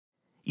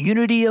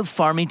Unity of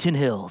Farmington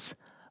Hills,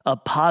 a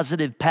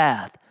positive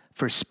path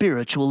for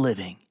spiritual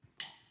living.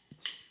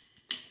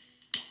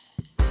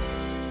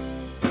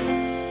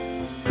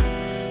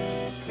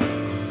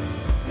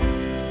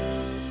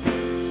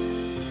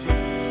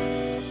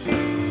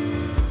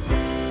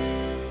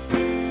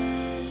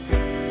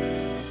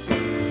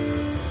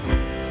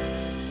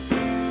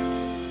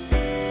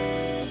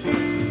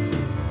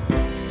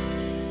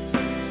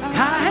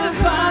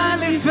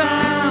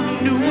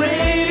 Found a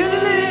way to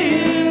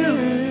live,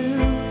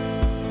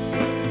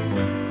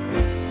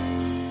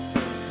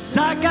 it's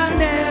like I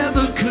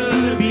never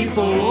could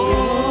before.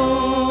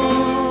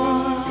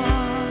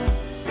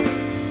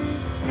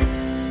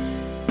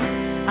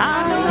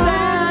 I know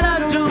that I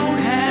don't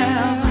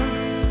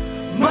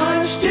have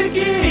much to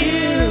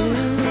give,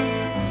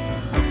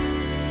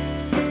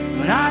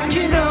 but I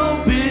can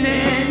open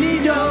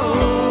any door.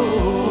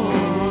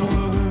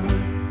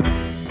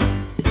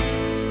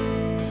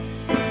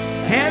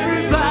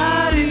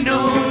 Everybody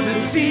knows the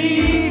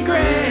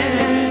secrets.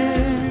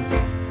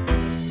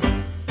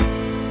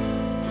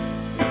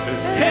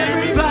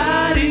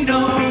 Everybody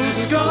knows the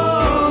score.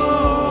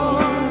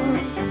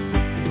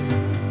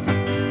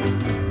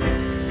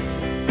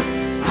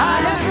 I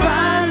have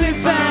finally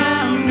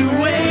found a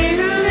way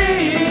to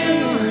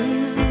live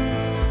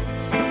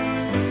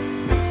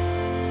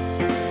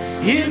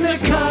in the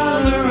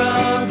color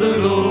of the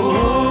Lord.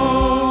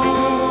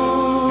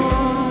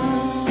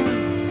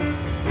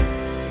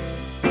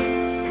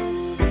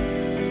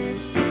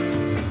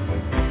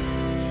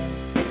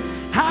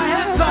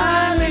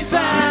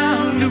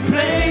 Found a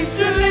place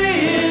to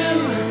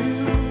live,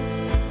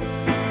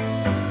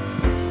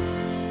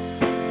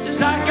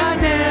 just like I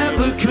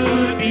never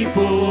could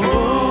before.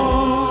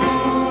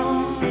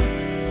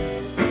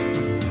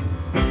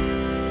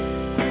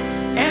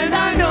 And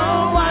I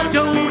know I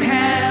don't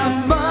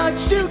have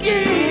much to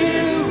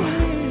give.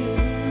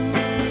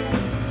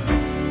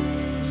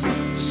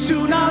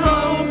 Soon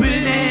I'll open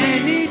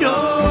any door.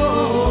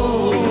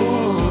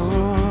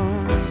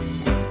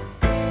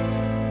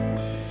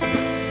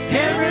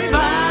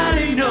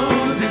 Everybody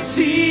knows the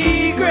secret.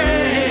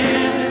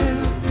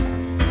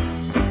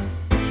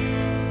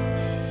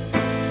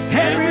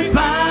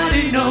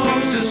 Everybody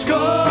knows the score.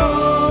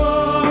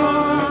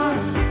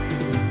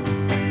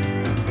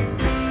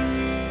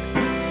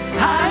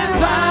 I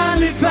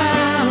finally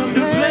found a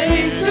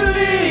place to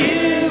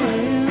live.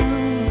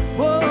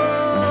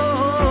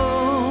 Whoa,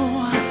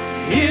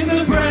 in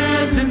the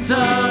presence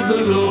of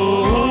the Lord.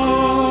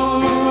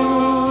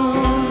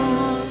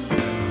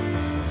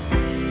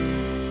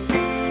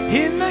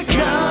 In the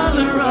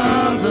color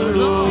of the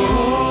Lord,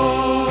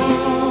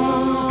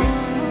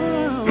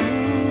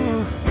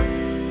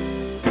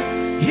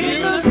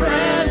 in the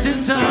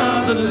presence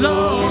of the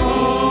Lord.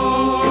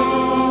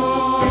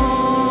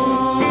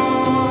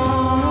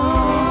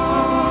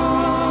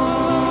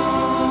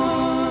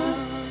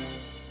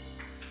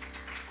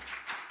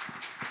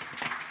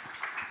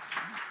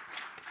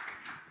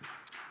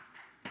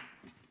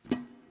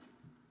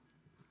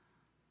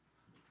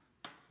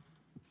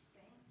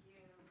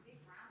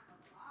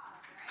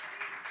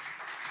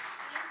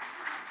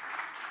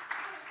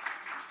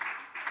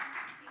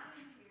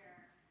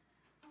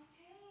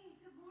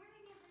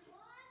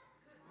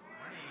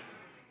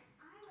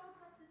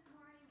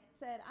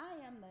 Said, I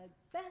am the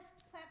best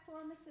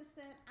platform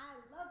assistant. I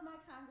love my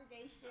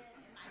congregation,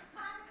 and my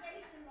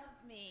congregation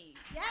loves me.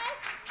 Yes?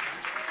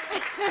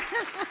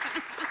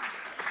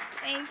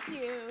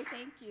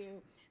 Thank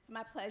you. It's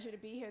my pleasure to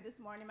be here this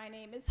morning. My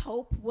name is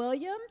Hope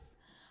Williams.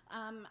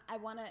 I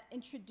want to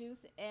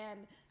introduce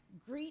and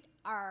greet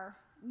our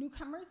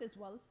newcomers as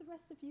well as the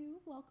rest of you.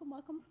 Welcome,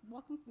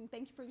 and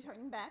thank you for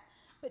returning back.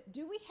 But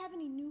do we have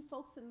any new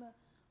folks in the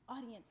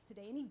audience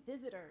today? Any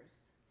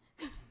visitors?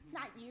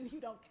 Not you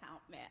don't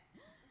count, Matt.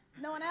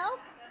 No one else?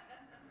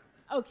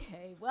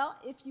 Okay, well,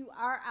 if you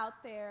are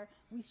out there,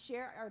 we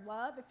share our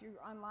love. If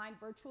you're online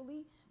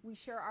virtually, we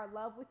share our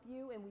love with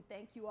you, and we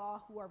thank you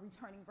all who are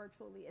returning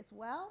virtually as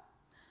well.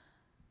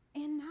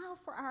 And now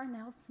for our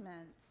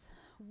announcements.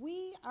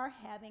 We are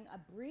having a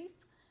brief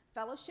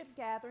fellowship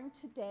gathering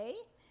today,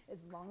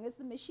 as long as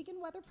the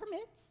Michigan weather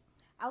permits,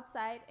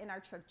 outside in our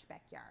church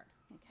backyard,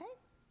 okay?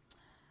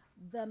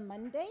 The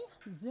Monday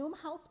Zoom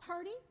house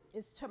party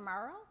is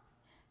tomorrow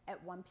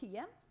at 1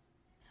 p.m.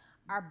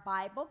 Our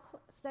Bible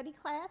study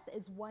class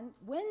is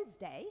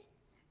Wednesday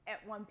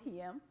at 1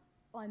 p.m.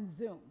 on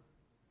Zoom.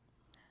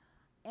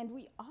 And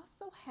we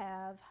also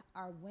have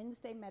our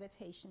Wednesday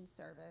meditation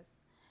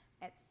service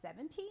at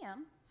 7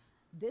 p.m.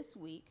 This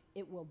week.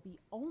 It will be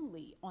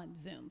only on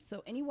Zoom.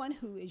 So anyone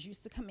who is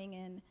used to coming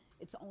in,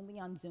 it's only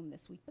on Zoom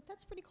this week. But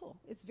that's pretty cool.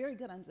 It's very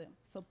good on Zoom.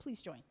 So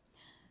please join.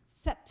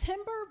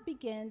 September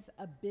begins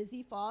a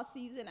busy fall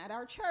season at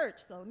our church.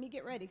 So let me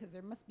get ready because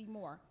there must be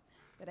more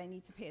that I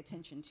need to pay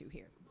attention to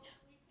here.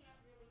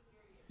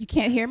 You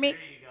can't hear me?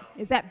 There you go.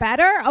 Is that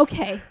better?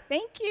 Okay.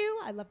 Thank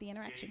you. I love the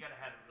interaction. Yeah, you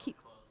gotta have it real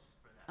close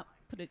for that.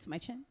 Put it to my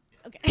chin? Yeah.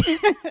 Okay.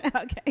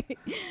 Okay.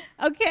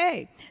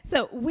 Okay.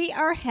 So we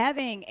are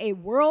having a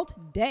World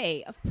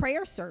Day of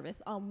Prayer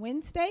service on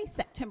Wednesday,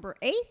 September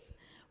 8th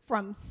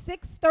from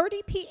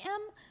 6:30 p.m.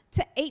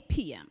 to 8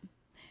 p.m.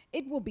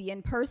 It will be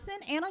in person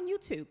and on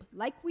YouTube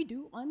like we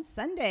do on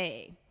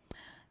Sunday.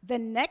 The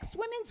next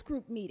women's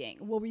group meeting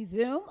will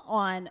resume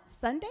on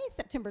Sunday,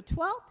 September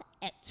 12th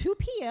at 2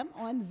 p.m.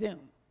 on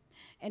Zoom.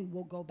 And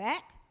we'll go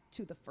back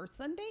to the first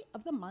Sunday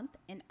of the month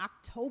in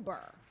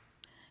October.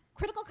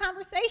 Critical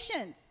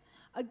Conversations.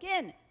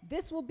 Again,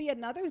 this will be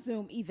another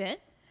Zoom event,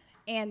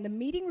 and the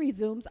meeting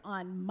resumes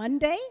on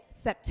Monday,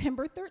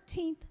 September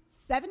 13th,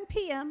 7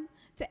 p.m.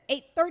 to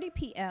 8:30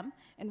 p.m.,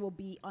 and will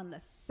be on the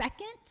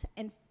second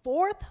and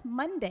fourth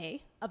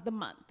Monday of the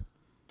month.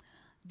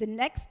 The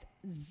next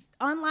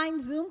online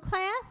Zoom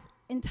class,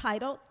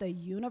 entitled The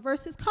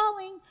Universe is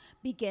Calling,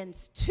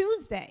 begins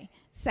Tuesday,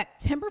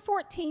 September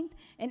 14th,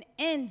 and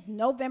ends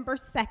November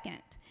 2nd.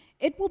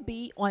 It will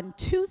be on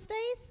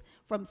Tuesdays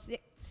from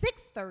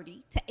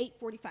 6:30 to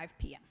 8:45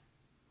 p.m.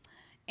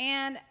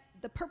 And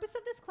the purpose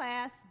of this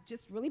class,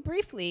 just really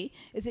briefly,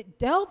 is it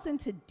delves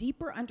into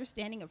deeper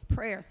understanding of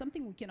prayer,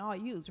 something we can all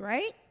use,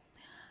 right?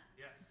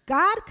 Yes.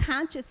 God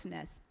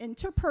consciousness,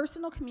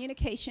 interpersonal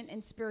communication,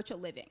 and spiritual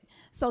living.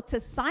 So to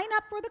sign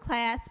up for the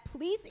class,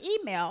 please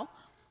email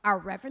our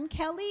Reverend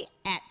Kelly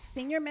at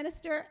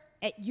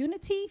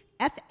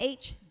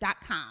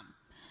seniorminister@unityfh.com.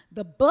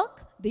 The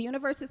book, The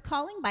Universe is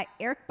Calling by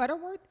Eric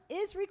Butterworth,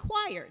 is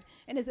required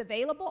and is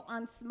available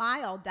on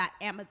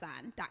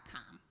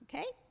smile.amazon.com,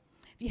 okay?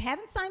 If you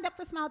haven't signed up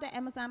for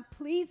smile.amazon,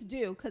 please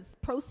do, because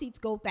proceeds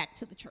go back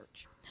to the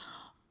church.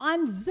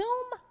 On Zoom,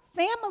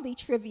 Family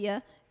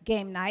Trivia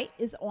Game Night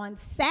is on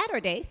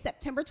Saturday,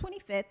 September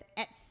 25th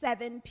at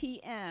 7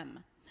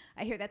 p.m.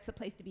 I hear that's the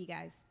place to be,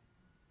 guys.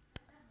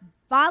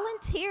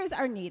 Volunteers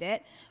are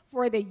needed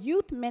for the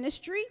youth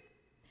ministry,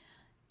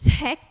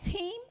 tech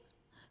team,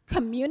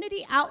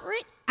 community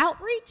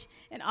outreach,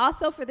 and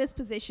also for this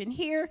position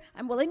here,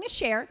 I'm willing to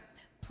share,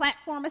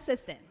 platform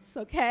assistance,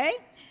 okay?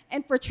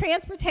 And for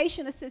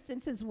transportation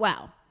assistance as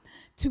well.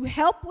 To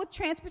help with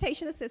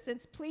transportation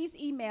assistance, please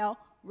email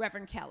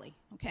Reverend Kelly,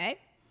 okay?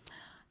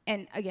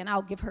 And again,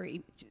 I'll give her,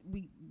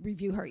 we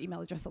review her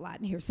email address a lot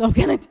in here, so I'm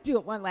gonna do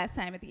it one last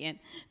time at the end.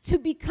 To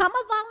become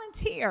a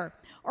volunteer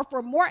or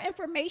for more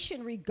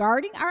information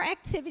regarding our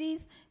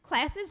activities,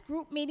 classes,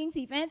 group meetings,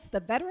 events, the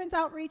Veterans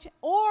Outreach,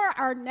 or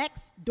our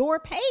next door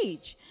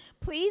page,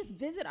 please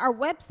visit our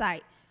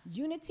website,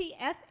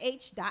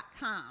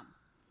 unityfh.com.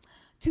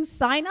 To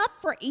sign up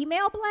for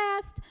email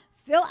blast,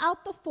 fill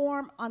out the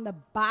form on the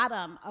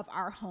bottom of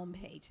our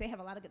homepage. They have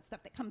a lot of good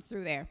stuff that comes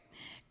through there.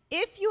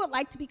 If you would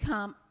like to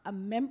become a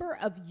member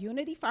of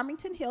Unity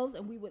Farmington Hills,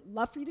 and we would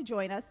love for you to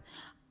join us,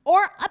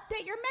 or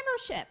update your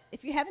membership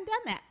if you haven't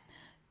done that,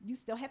 you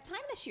still have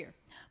time this year.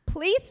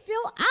 Please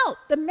fill out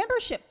the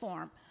membership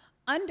form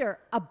under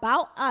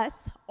About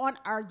Us on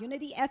our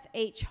Unity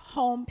FH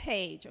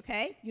homepage,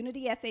 okay?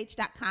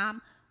 unityfh.com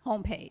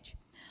homepage.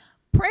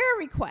 Prayer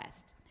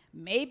request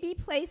may be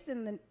placed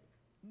in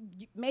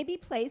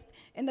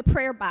the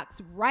prayer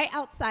box right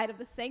outside of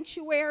the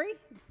sanctuary,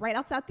 right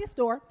outside this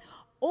door,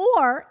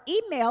 or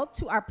email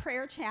to our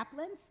prayer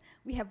chaplains.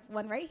 We have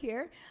one right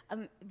here,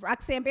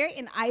 Roxanne Berry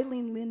and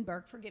Eileen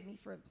Lindbergh. Forgive me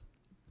for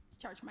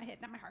charging my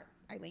head, not my heart,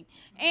 Eileen.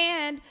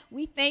 And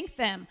we thank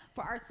them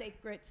for our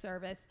sacred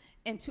service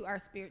and to our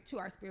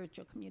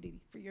spiritual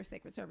community for your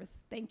sacred service.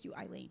 Thank you,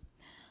 Eileen.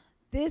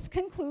 This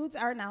concludes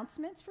our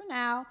announcements for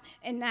now.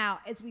 And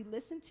now, as we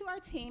listen to our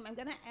team, I'm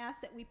going to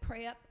ask that we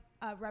pray up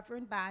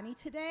Reverend Bonnie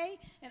today,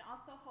 and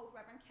also hold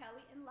Reverend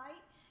Kelly in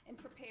light and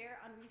prepare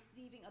on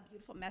receiving a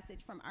beautiful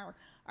message from our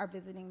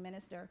visiting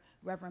minister,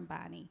 Reverend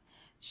Bonnie.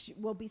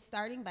 We'll be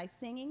starting by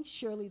singing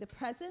Surely the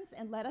Presence,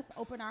 and let us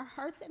open our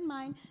hearts and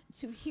mind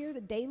to hear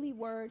the daily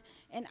word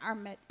and our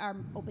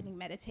opening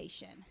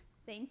meditation.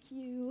 Thank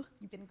you.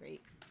 You've been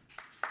great.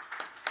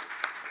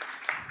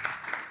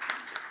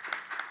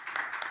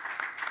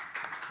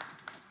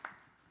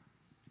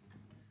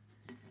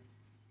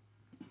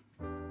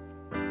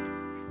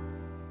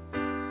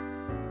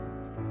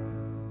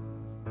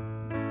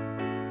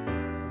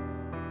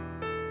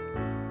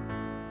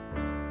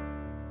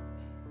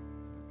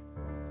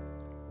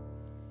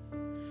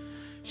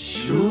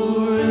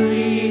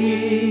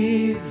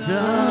 Surely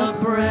the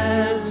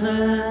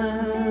presence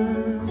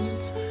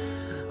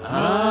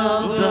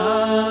of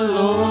the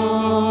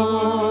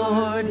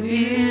Lord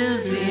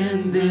is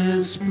in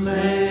this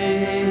place.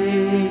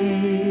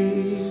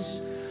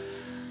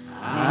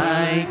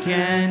 I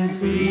can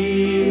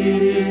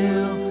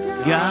feel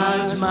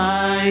God's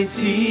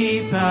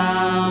mighty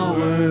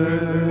power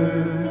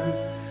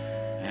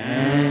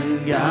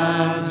and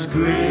God's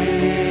grace.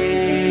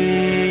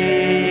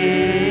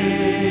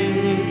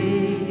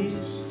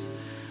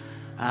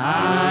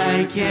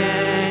 I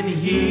can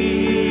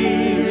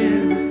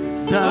hear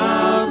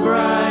the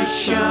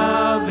brush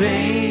of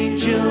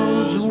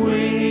angels'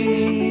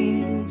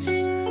 wings.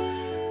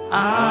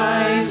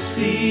 I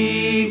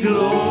see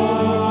glory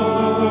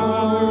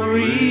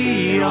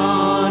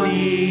on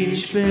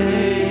each face.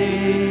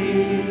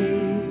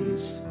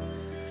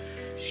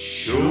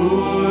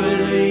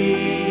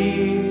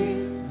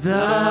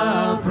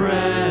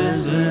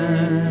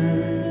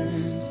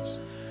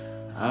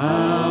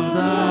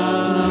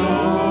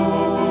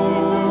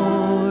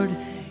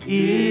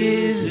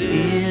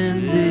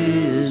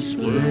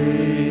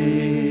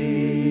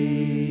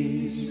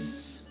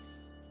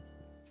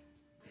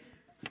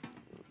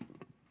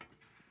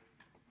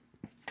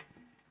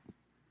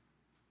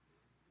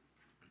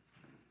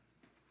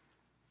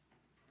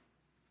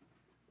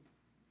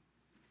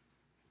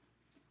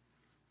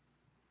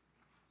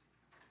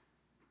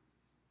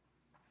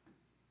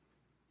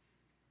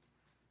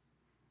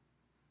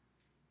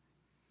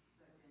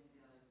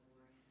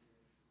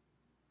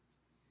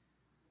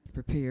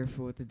 to prepare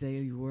for the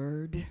daily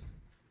word.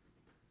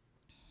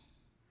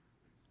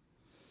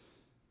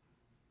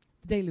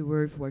 The daily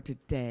word for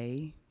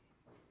today,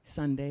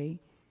 Sunday,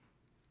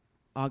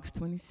 August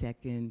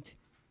 22nd,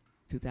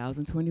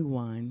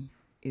 2021,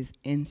 is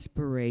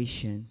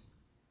inspiration.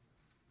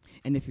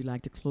 And if you'd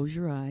like to close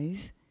your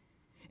eyes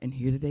and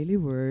hear the daily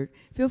word,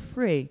 feel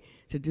free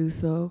to do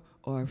so,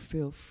 or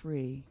feel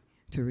free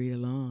to read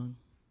along.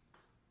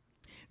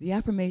 The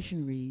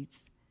affirmation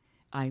reads,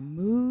 I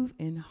move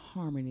in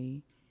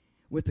harmony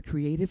with the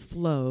creative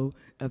flow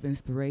of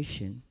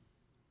inspiration.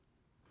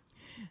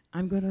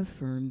 I'm going to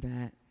affirm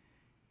that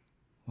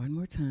one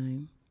more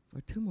time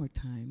or two more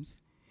times,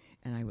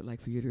 and I would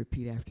like for you to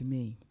repeat after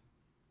me.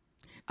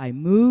 I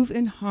move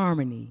in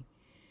harmony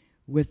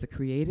with the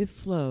creative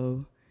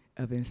flow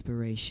of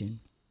inspiration.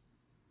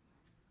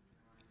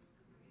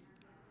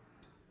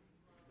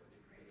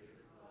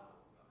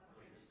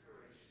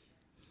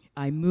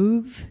 I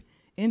move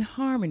in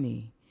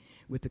harmony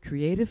with the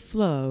creative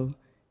flow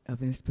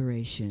of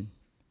inspiration.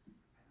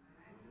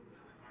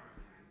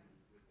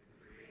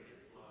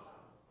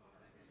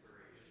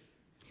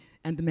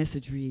 And the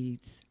message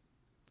reads,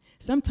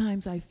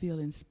 sometimes I feel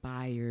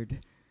inspired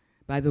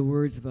by the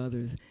words of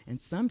others,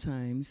 and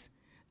sometimes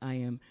I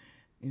am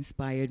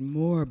inspired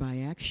more by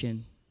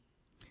action.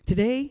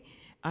 Today,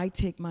 I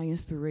take my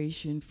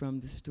inspiration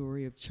from the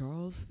story of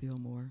Charles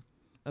Fillmore,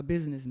 a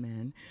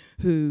businessman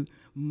who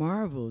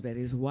marveled at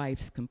his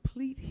wife's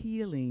complete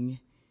healing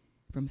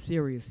from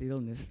serious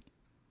illness.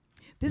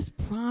 This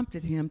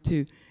prompted him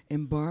to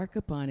embark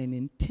upon an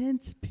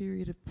intense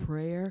period of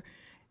prayer,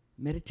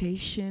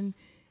 meditation,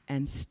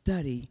 and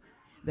study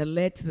that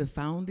led to the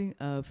founding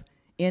of,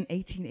 in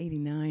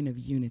 1889, of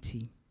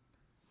Unity,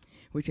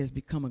 which has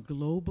become a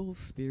global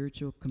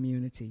spiritual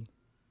community.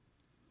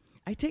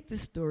 I take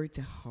this story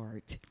to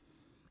heart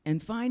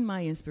and find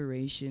my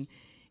inspiration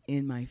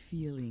in my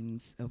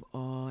feelings of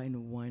awe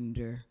and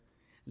wonder,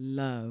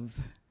 love,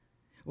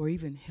 or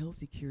even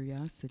healthy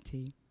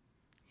curiosity.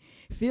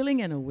 Feeling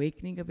an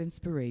awakening of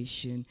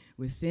inspiration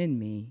within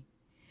me,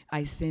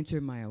 I center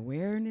my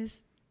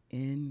awareness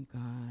in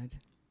God.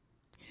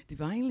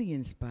 Divinely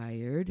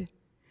inspired,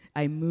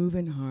 I move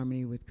in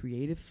harmony with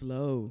creative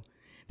flow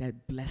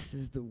that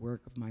blesses the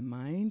work of my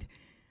mind,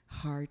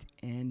 heart,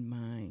 and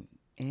mind,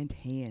 and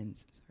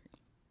hands.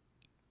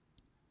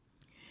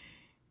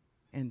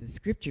 And the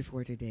scripture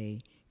for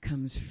today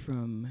comes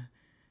from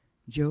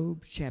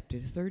Job chapter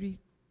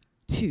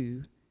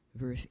 32,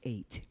 verse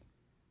 8.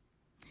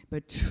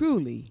 But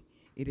truly,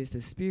 it is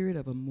the spirit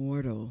of a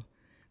mortal,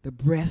 the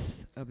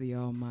breath of the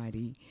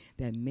Almighty,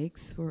 that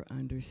makes for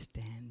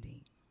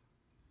understanding.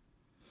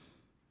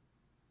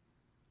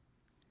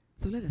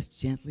 So let us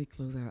gently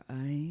close our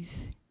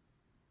eyes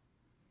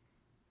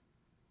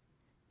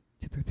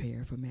to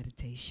prepare for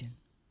meditation.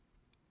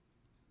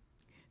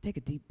 Take a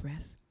deep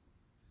breath.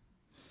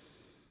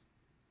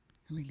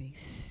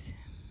 Release.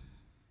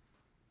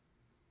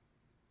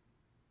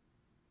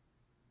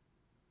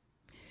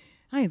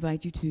 I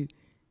invite you to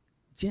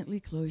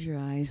gently close your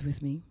eyes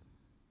with me.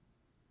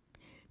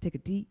 Take a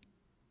deep,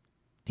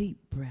 deep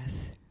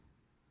breath.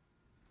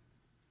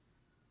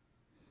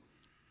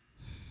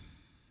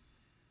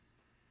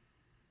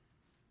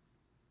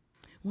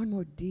 One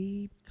more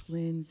deep,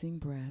 cleansing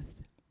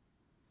breath.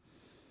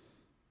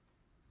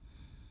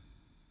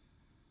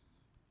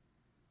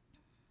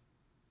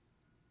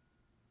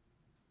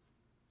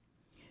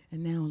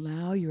 And now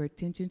allow your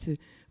attention to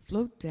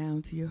float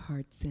down to your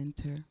heart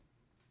center.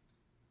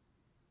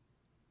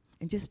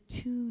 And just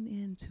tune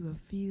into a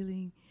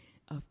feeling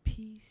of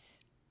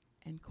peace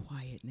and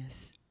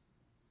quietness.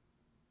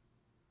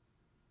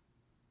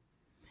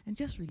 And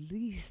just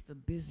release the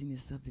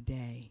busyness of the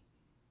day,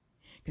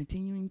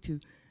 continuing to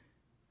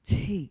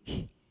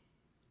take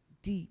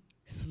deep,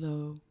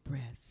 slow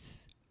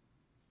breaths.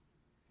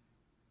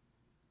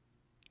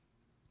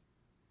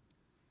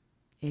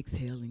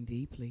 Exhaling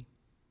deeply.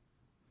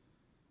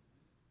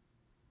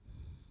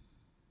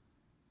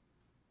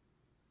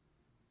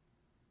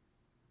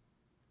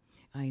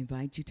 I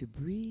invite you to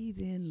breathe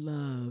in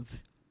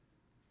love.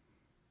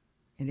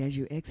 And as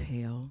you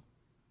exhale,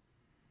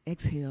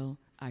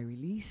 I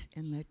release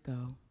and let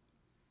go.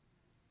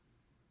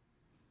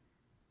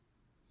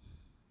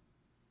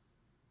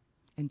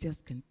 And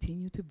just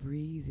continue to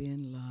breathe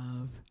in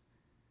love.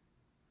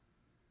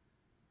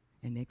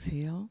 And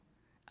exhale,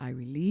 I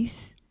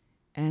release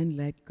and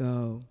let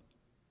go.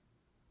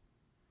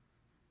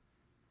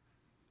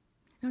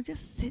 Now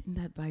just sit in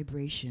that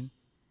vibration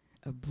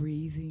of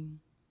breathing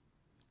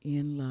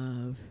in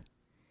love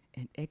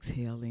and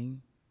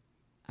exhaling,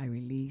 I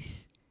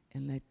release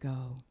and let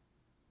go.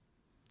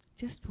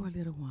 Just for a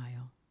little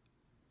while.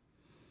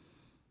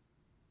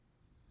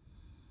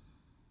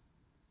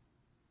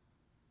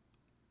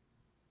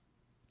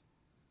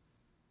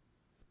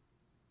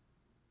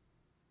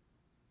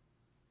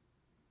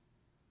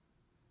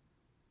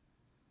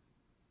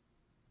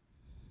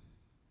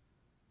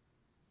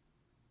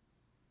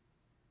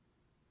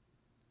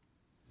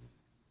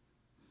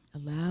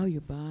 Allow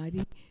your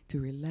body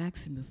to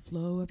relax in the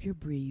flow of your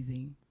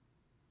breathing.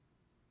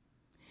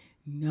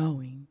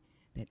 knowing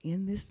that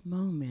in this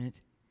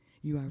moment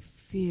you are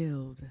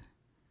filled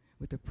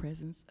with the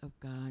presence of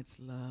God's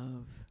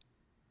love.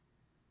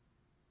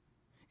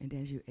 And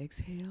as you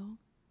exhale,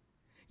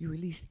 you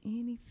release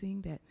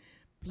anything that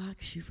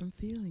blocks you from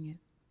feeling it.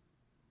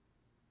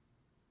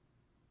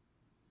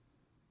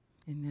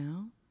 And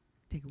now,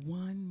 take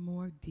one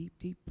more deep,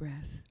 deep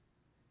breath,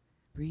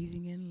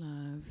 breathing in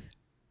love,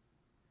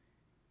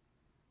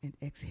 and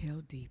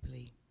exhale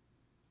deeply.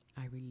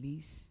 I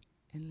release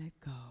and let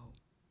go.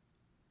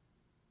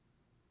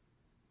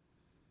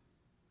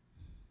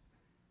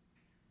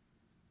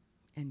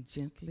 And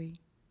gently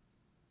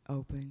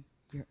open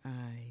your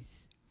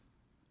eyes.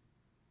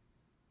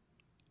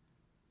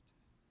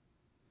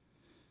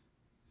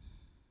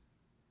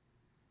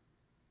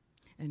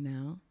 And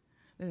now,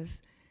 let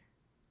us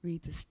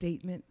read the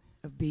statement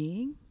of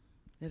being.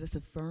 Let us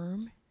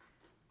affirm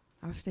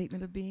our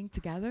statement of being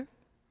together.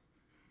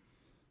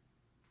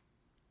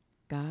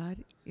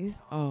 God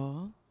is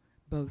all,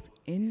 both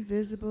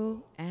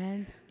invisible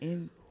and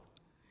in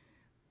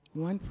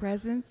one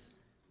presence,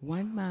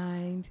 one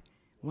mind,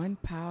 one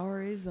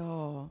power is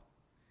all.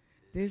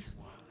 This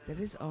that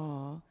is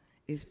all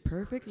is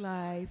perfect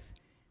life,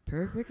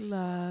 perfect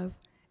love,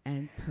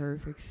 and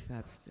perfect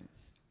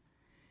substance.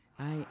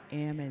 I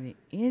am an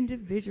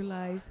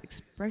individualized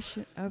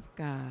expression of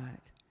God.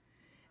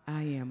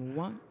 I am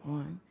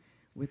one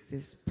with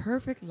this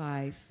perfect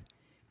life,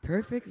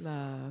 perfect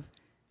love,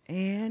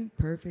 and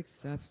perfect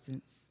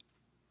substance.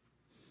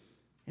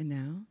 And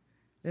now,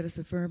 let us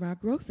affirm our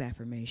growth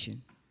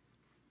affirmation.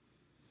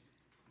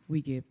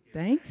 We give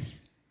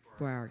thanks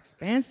for our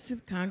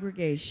expansive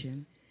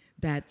congregation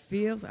that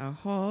fills our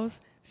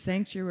halls,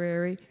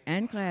 sanctuary,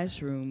 and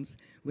classrooms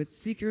with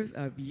seekers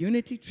of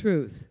unity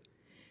truth,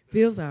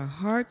 fills our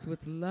hearts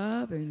with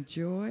love and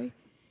joy,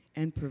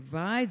 and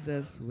provides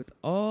us with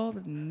all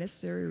the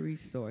necessary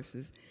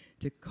resources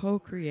to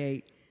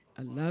co-create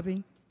a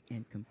loving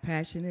and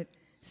compassionate,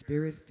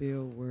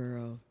 spirit-filled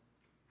world.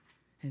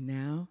 And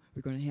now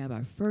we're going to have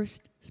our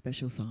first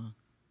special song.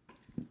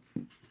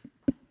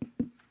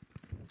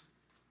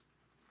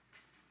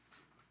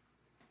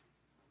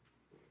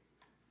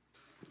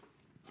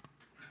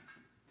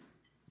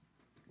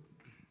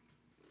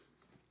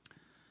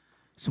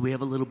 So we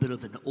have a little bit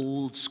of an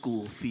old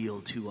school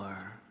feel to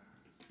our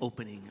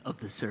opening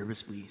of the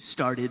service. We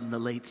started in the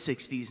late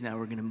 60s. Now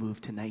we're going to move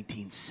to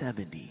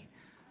 1970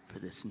 for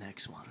this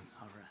next one.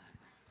 All right.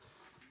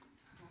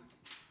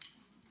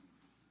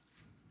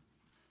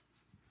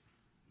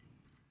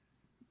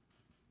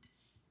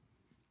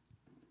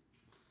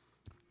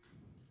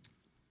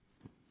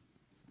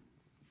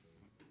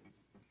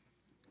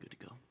 Good to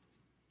go.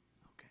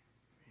 Okay.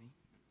 Ready?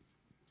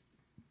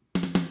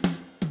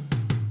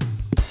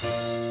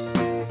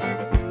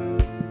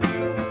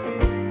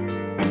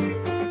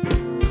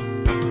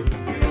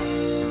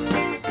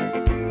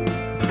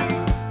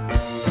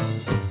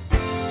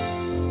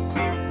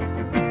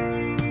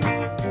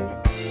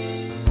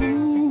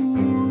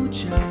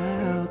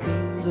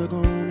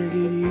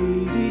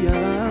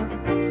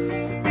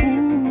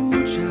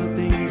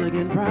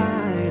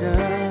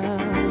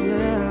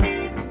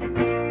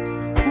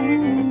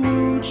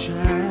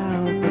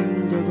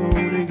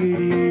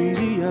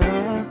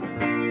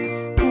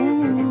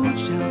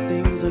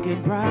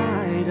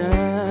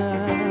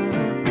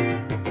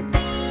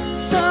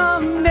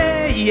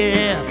 Someday,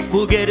 yeah,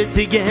 we'll get it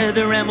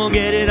together and we'll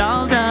get it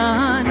all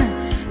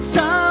done.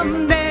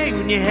 Someday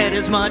when your head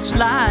is much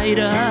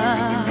lighter.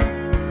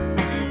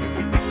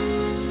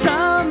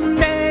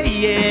 Someday,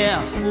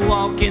 yeah, we'll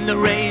walk in the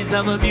rays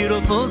of a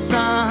beautiful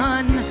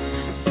sun.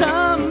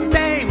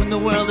 Someday when the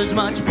world is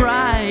much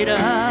brighter.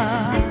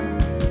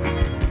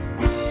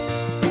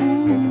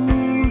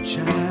 Ooh,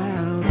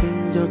 child,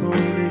 things are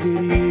gonna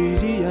get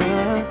easier.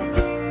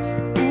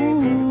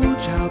 Ooh,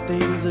 child,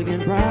 things are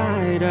getting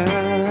brighter.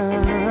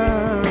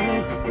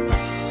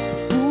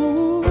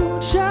 Ooh,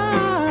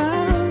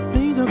 child,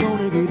 things are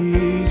gonna get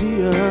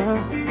easier.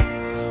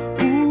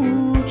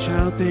 Ooh,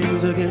 child,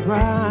 things are getting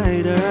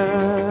brighter.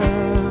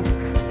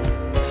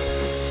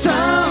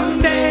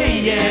 Someday,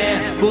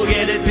 yeah, we'll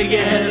get it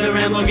together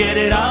and we'll get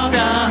it all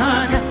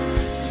done.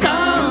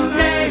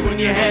 Someday when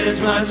your head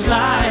is much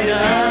lighter.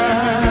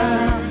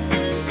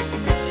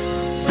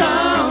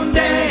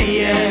 Someday,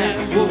 yeah,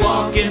 we'll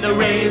walk in the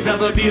rays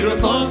of a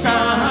beautiful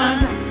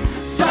sun.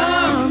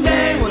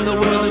 Someday when the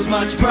world is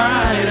much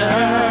brighter.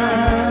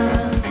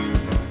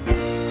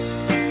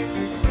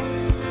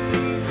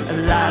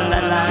 La la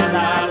la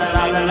la la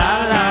la la la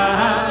la.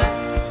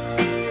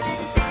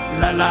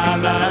 La la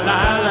la la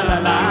la la la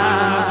la.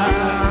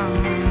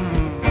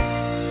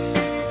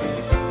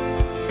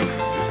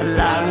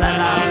 La la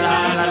la la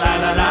la la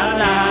la la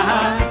la.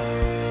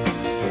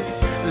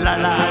 La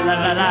la la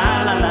la la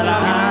la la la.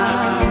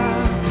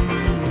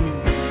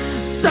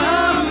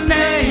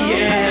 Someday,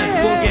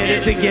 yeah, we'll get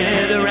it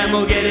together and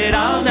we'll get it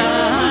all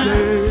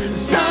done.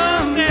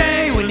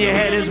 Someday when your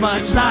head is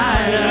much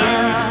lighter.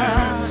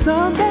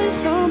 Someday,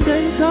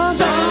 someday, someday.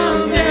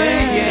 Someday,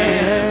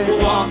 yeah,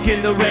 we'll walk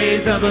in the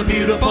rays of a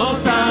beautiful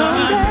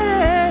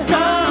sun.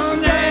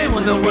 Someday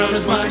when the world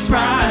is much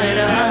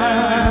brighter.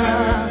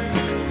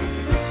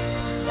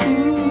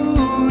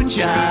 Ooh,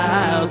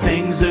 child,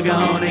 things are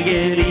gonna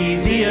get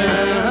easier.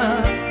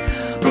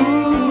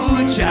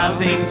 Ooh, child,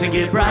 things will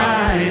get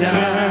brighter.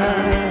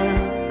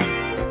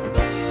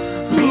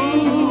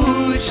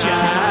 Ooh,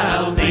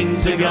 child,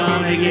 things are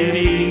gonna get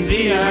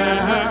easier.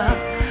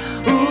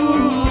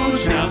 Ooh,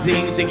 child,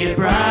 things will get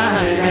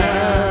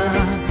brighter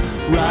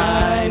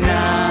right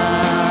now.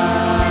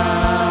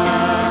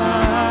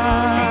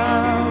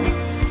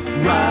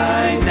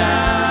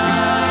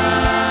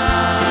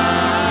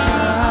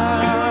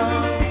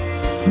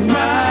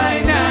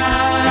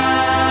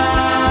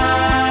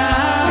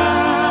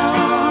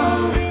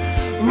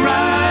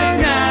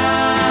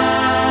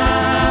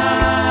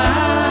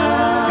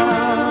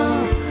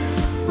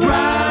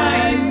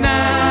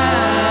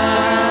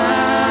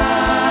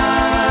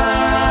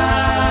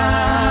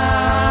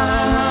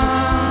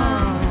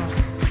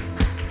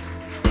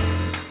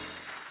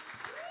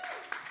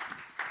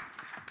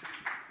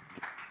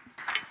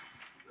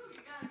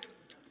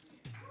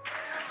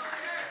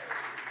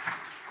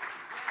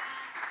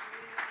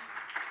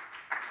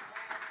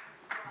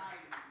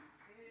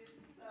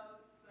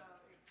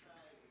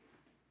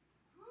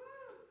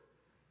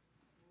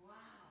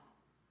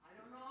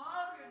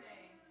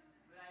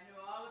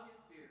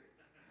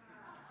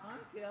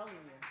 Telling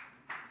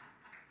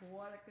you,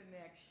 what a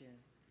connection.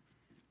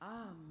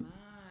 Oh my.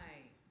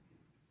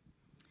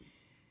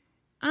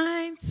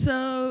 I'm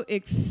so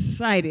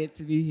excited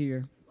to be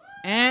here,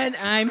 and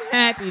I'm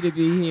happy to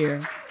be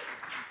here.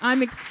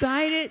 I'm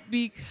excited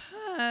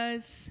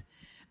because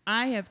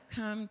I have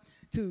come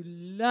to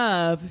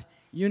love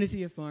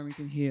Unity of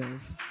Farmington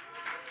Hills.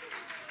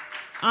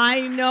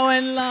 I know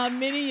and love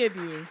many of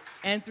you,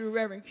 and through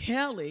Reverend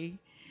Kelly,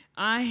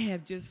 I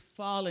have just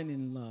fallen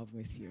in love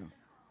with you.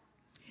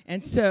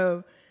 And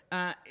so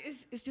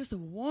it's just a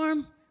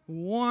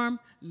warm,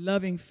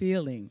 loving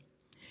feeling.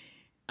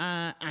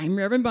 I'm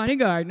Reverend Bonnie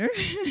Gardner,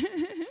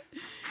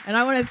 and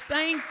I want to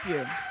thank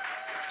you.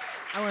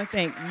 I want to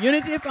thank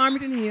Unity of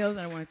Farmington Hills,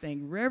 and I want to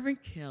thank Reverend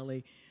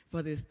Kelly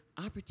for this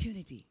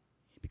opportunity,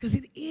 because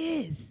it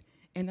is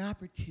an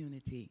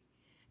opportunity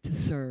to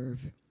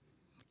serve,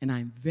 and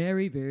I'm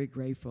very, very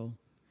grateful.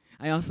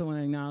 I also want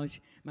to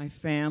acknowledge my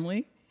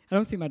family. I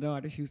don't see my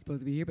daughter. She was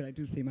supposed to be here, but I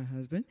do see my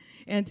husband.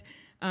 And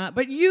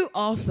but you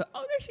also,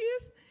 oh, there she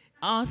is,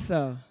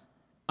 also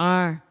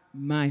are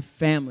my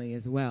family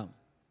as well.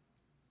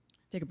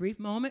 Take a brief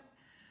moment.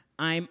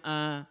 I'm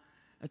a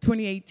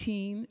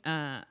 2018,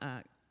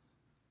 I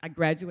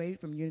graduated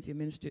from Unity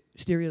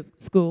Ministerial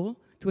School,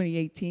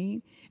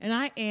 2018, and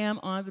I am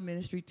on the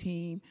ministry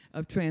team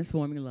of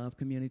Transforming Love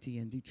Community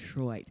in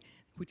Detroit,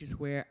 which is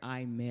where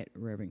I met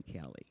Reverend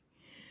Kelly.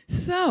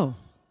 So,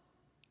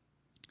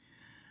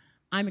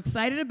 I'm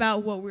excited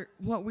about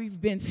what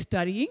we've been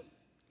studying,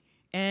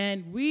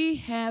 and we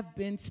have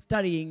been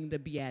studying the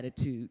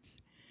Beatitudes.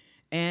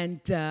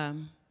 And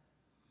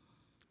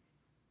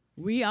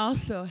we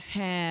also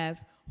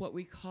have what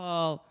we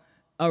call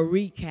a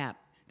recap.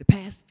 The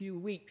past few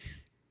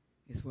weeks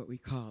is what we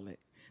call it.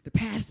 The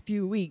past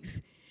few weeks,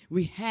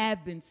 we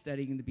have been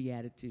studying the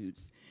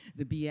Beatitudes.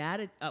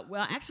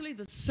 Actually,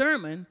 the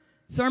Sermon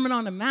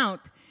on the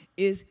Mount,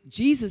 is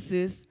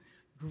Jesus's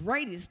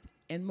greatest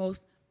and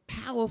most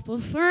powerful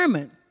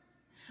sermon.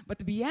 But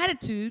the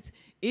Beatitudes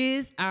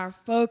is our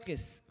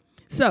focus.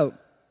 So,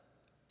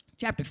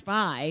 chapter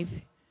 5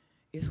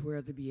 is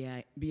where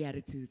the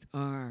Beatitudes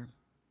are.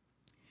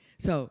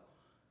 So,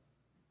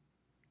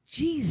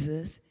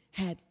 Jesus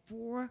had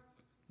 4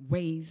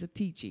 ways of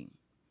teaching.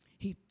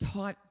 He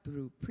taught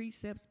through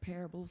precepts,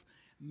 parables,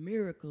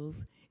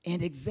 miracles,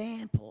 and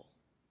example.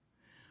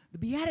 The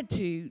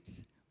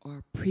Beatitudes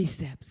are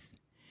precepts.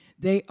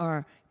 They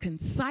are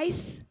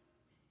concise,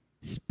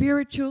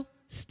 spiritual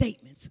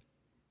statements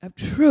of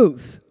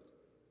truth.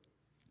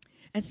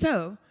 And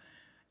so,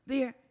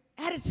 they're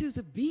attitudes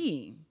of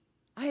being.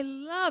 I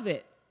love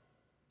it.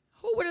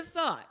 Who would have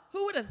thought?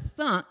 Who would have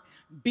thought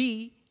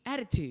be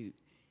attitude?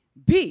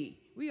 Be.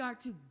 We are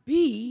to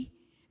be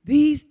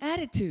these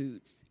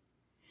attitudes.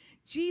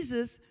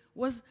 Jesus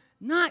was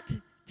not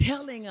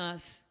telling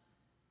us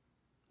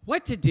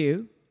what to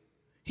do.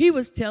 He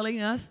was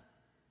telling us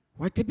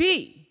what to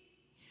be.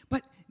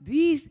 But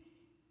these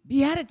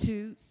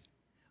Beatitudes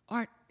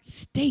are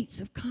states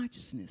of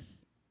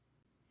consciousness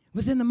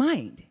within the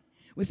mind,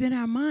 within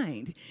our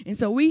mind. And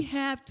so we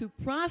have to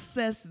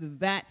process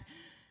that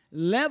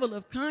level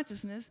of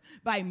consciousness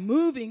by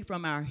moving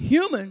from our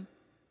human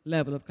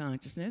level of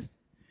consciousness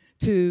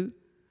to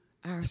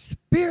our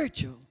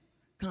spiritual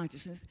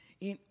consciousness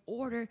in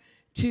order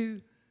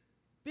to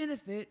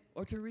benefit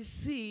or to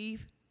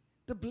receive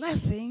the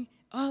blessing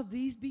of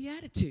these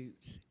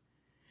Beatitudes.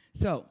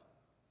 So,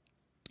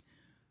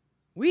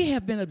 we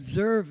have been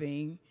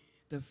observing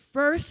the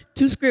first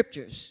 2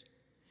 scriptures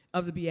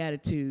of the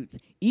Beatitudes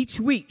each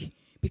week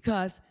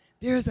because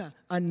there's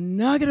a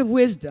nugget of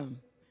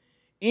wisdom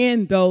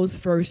in those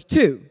first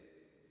 2.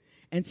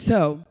 And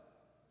so,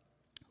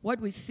 what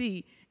we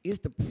see is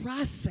the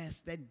process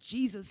that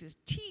Jesus is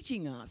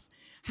teaching us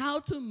how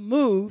to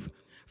move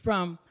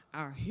from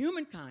our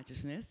human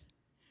consciousness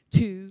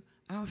to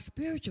our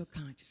spiritual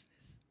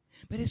consciousness.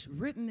 But it's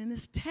written in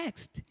this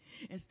text.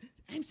 And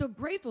I'm so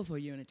grateful for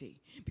Unity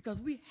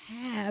because we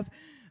have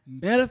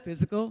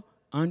metaphysical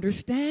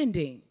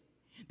understanding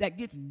that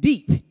gets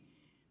deep,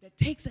 that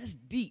takes us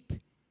deep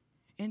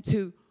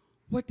into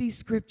what these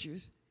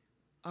scriptures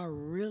are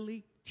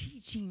really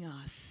teaching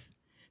us.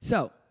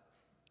 So,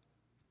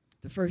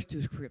 the first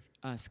two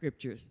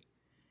scriptures.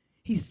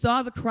 He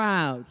saw the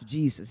crowds,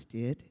 Jesus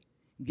did,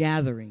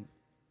 gathering.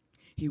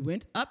 He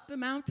went up the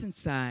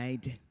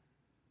mountainside,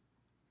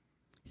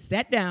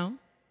 sat down,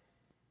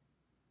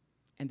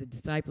 and the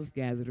disciples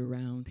gathered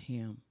around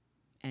him,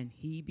 and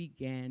he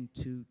began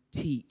to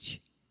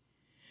teach.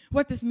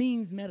 What this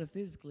means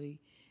metaphysically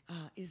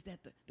is that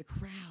the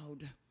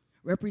crowd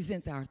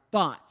represents our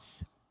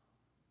thoughts.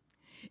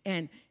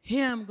 And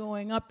him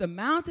going up the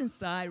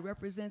mountainside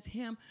represents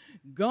him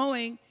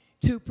going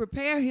to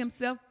prepare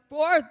himself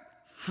for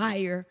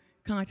higher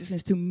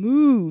consciousness, to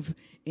move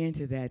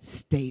into that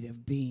state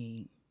of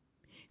being.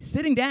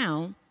 Sitting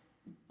down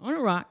on a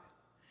rock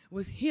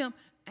was him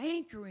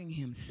anchoring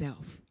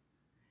himself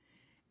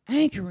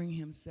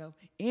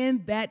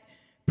in that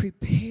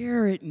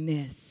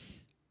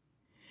preparedness.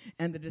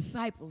 And the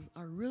disciples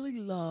really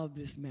love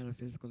this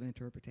metaphysical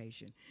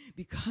interpretation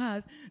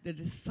because the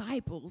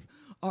disciples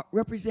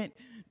represent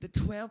the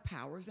 12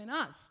 powers in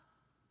us.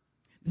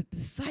 The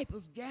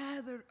disciples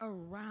gathered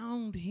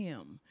around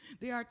him.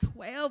 There are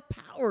 12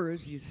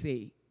 powers, you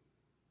see.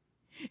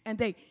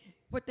 And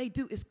what they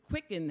do is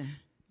quicken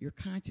your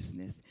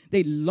consciousness.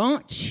 They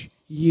launch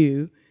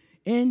you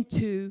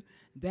into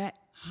that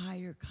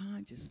higher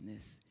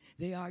consciousness.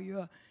 They are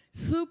your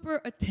super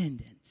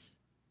attendants.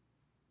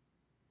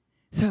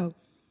 So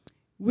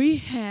we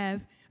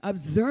have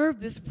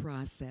observed this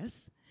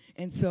process,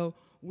 and so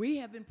we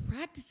have been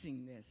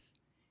practicing this.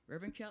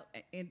 Reverend Kell,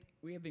 and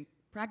we have been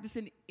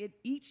practicing it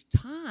each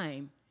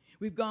time.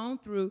 We've gone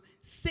through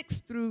 6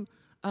 through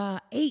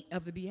 8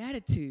 of the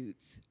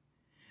Beatitudes.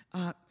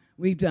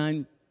 We've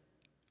done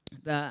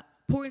the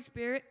poor in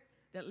spirit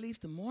that leads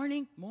to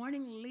mourning.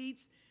 Mourning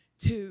leads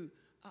to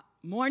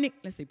morning.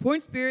 Let's see, poor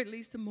in spirit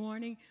leads to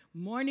mourning.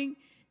 Mourning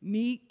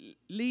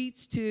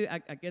leads to,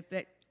 I get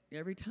that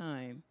every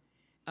time.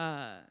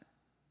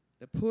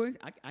 The poor,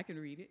 I can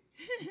read it.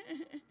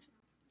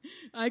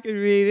 I can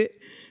read it.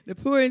 The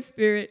poor in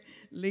spirit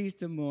leads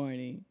to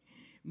mourning.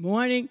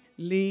 Mourning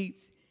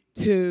leads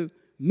to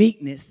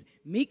meekness.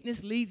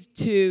 Meekness leads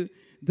to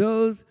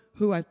those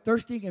who are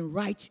thirsting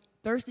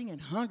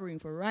and hungering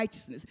for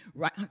righteousness.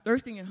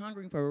 Thirsting and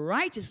hungering for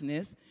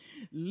righteousness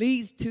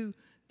leads to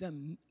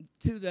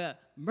the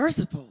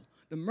merciful.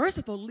 The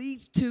merciful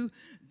leads to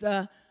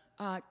the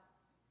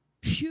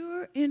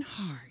pure in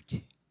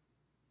heart.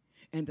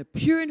 And the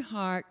pure in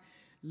heart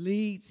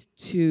leads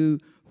to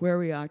where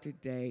we are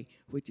today,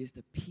 which is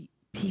the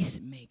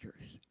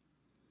peacemakers.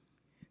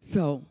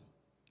 So,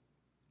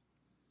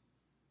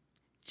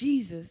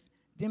 Jesus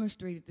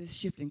demonstrated this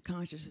shift in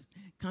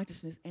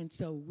consciousness, and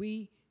so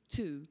we,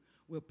 too,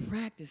 will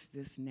practice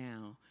this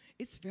now.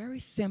 It's very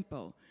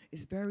simple.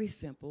 It's very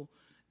simple.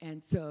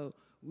 And so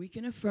we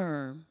can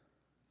affirm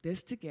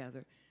this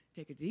together.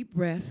 Take a deep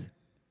breath.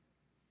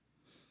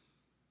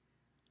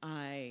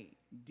 I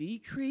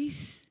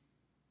decrease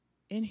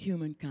in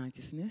human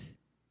consciousness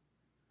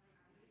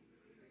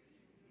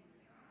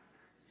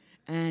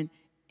and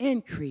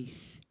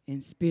increase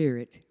in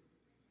spirit.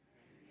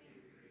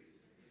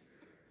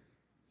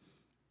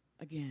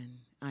 Again,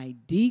 I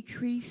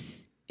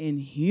decrease in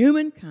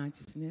human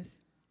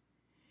consciousness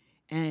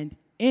and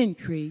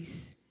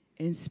increase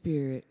in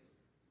spirit.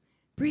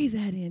 Breathe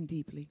that in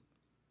deeply.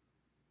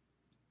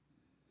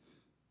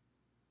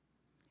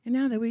 And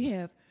now that we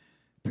have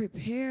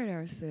prepared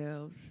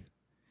ourselves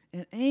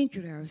and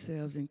anchored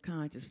ourselves in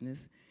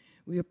consciousness,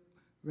 we are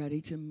ready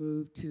to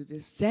move to the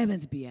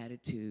 7th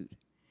Beatitude.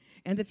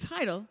 And the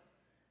title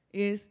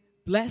is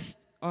Blessed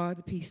Are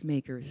the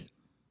Peacemakers.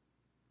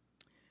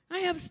 I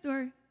have a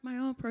story, my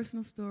own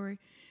personal story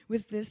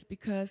with this,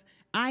 because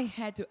I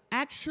had to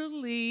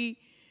actually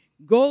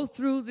go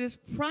through this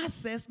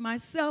process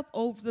myself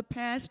over the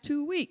past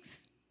 2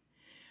 weeks.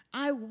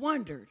 I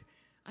wondered,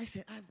 I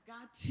said, I've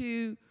got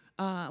to,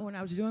 when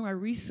I was doing my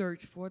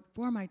research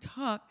for my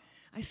talk,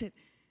 I said,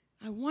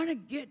 I want to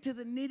get to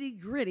the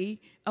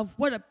nitty-gritty of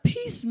what a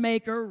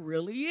peacemaker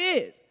really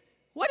is.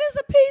 What is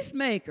a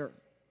peacemaker?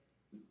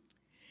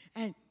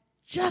 And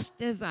just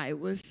as I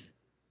was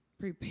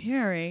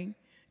preparing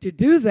to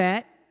do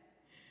that,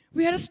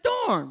 we had a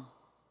storm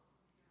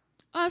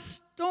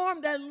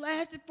that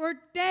lasted for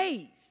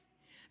days.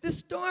 The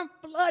storm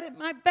flooded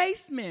my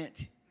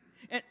basement.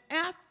 And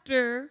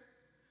after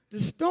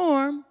the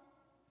storm,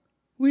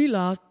 we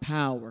lost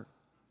power.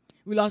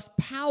 We lost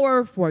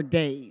power for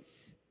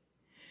days.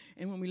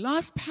 And when we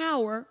lost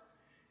power,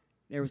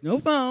 there was no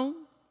phone,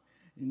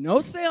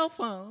 no cell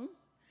phone,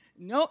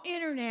 no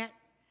internet,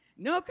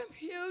 no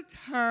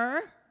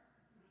computer.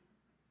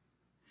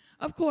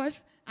 Of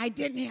course, I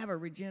didn't have a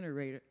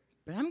regenerator,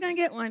 but I'm going to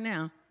get one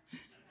now.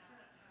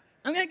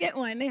 I'm going to get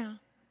one now,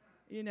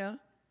 you know.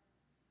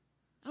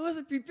 I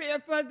wasn't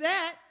prepared for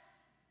that.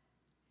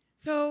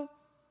 So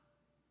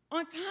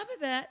on top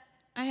of that,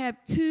 I have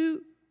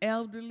 2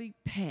 elderly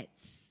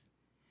pets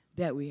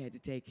that we had to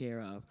take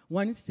care of.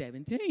 One is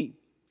 17,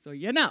 so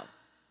you know.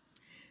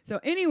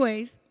 So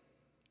anyways,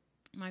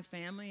 my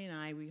family and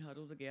I, we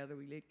huddled together,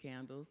 we lit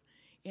candles,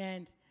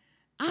 and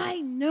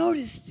I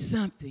noticed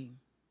something.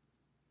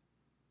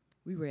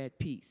 We were at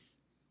peace.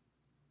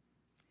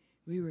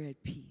 We were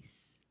at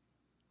peace.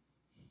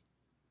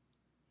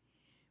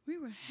 We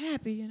were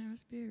happy in our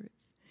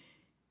spirits.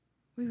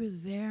 We were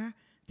there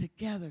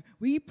together.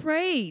 We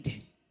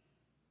prayed.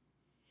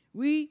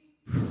 We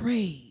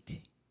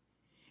prayed.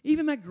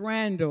 Even my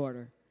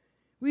granddaughter,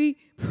 we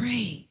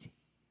prayed.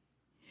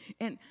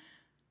 And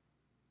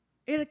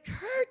it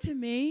occurred to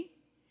me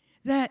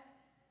that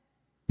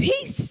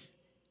peace,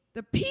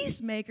 the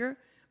peacemaker,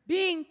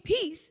 being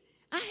peace,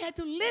 I had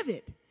to live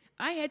it.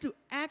 I had to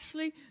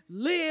actually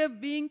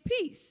live being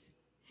peace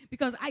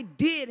because I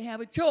did have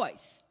a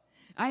choice.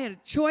 I had a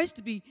choice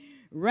to be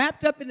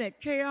wrapped up in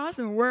that chaos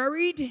and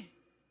worried,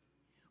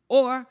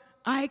 or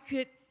I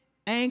could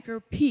anchor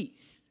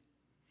peace.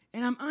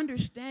 And I'm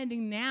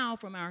understanding now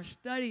from our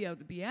study of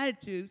the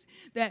Beatitudes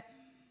that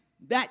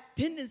that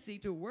tendency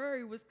to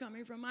worry was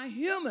coming from my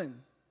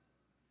human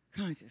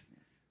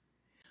consciousness.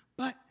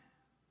 But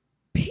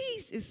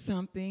peace is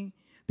something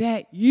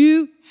that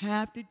you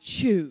have to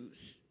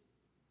choose.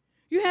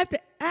 You have to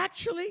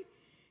actually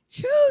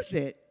choose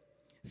it.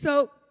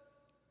 So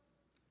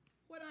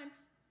what I'm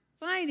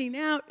finding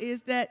out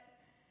is that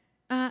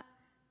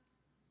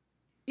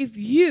if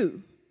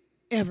you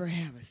ever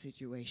have a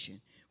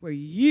situation where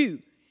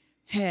you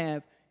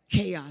have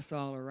chaos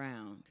all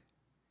around,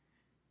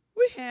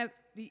 we have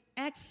the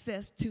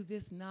access to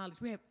this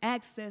knowledge. We have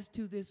access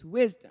to this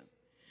wisdom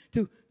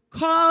to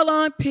call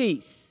on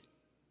peace.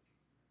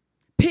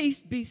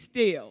 Peace be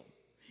still.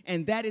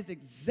 And that is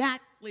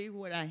exactly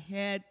what I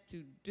had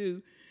to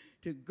do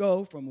to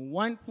go from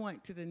one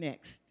point to the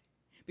next.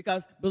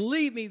 Because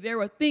believe me, there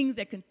were things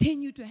that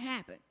continued to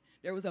happen.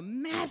 There was a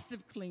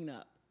massive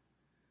cleanup.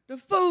 The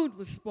food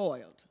was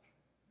spoiled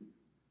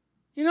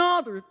in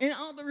all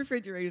the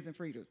refrigerators and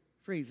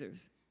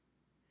freezers.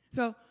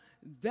 So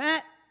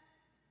that,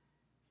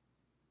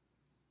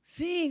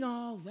 seeing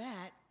all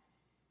that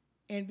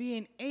and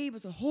being able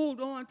to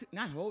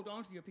not hold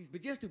on to your peace,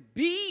 but just to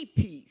be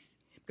peace.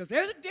 Because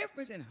there's a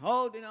difference in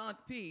holding on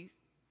to peace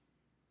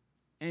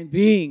and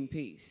being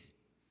peace.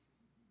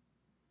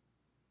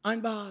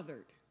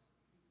 Unbothered,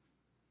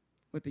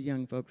 what the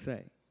young folks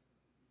say.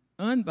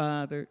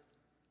 Unbothered.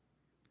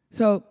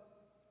 So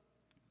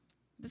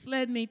this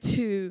led me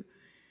to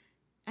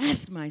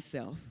ask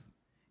myself,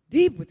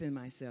 deep within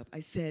myself, I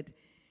said,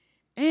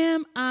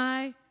 am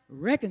I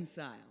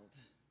reconciled?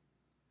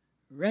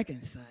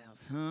 Reconciled,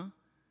 huh?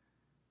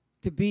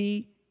 To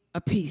be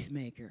a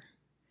peacemaker.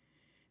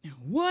 Now,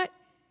 what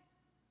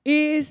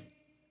is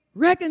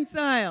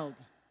reconciled?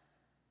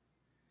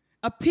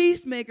 A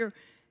peacemaker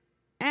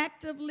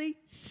actively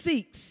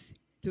seeks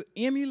to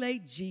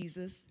emulate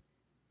Jesus,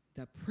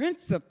 the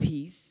Prince of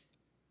Peace,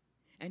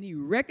 and he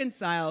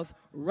reconciles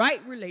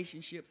right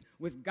relationships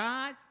with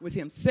God, with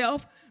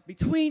himself,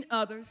 between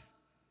others,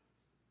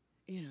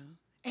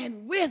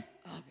 and with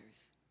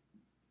others.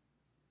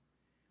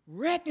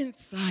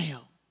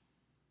 Reconcile.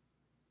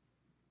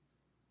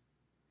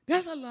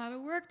 That's a lot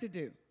of work to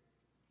do.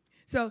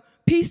 So,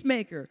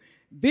 peacemaker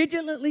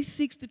vigilantly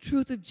seeks the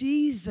truth of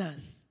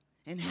Jesus.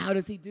 And how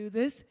does he do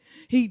this?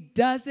 He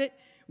does it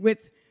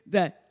with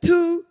the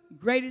 2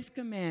 greatest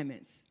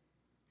commandments.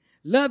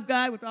 Love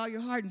God with all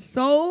your heart and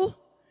soul,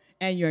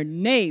 and your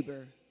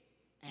neighbor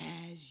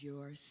as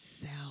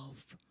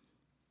yourself.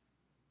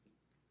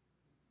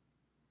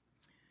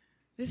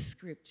 This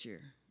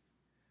scripture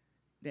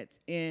that's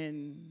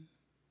in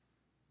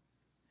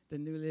the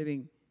New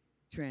Living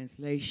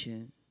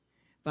Translation,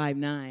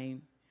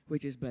 5:9,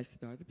 which is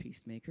blessed are the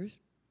peacemakers.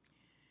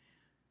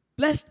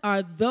 Blessed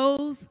are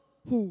those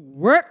who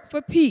work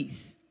for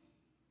peace,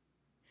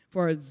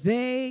 for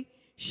they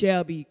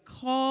shall be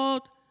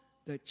called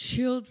the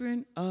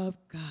children of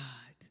God.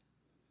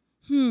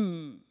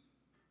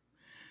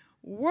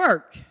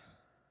 Work.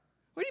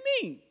 What do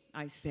you mean?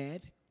 I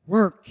said,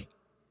 work.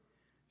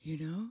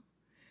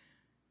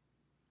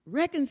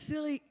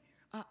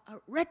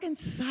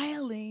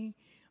 Reconciling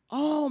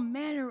all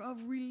manner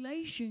of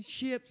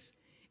relationships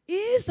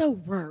is a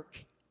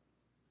work.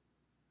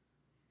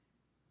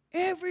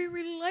 Every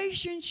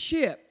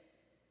relationship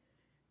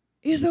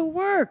is a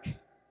work.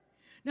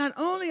 Not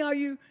only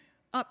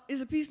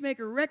is a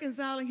peacemaker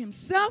reconciling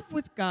himself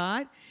with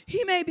God,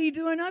 he may be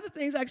doing other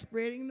things like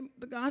spreading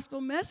the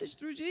gospel message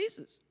through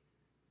Jesus.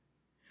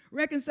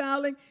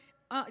 Reconciling,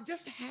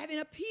 just having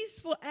a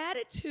peaceful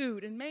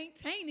attitude and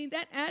maintaining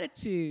that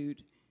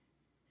attitude.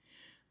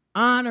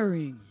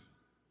 Honoring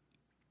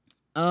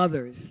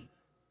others.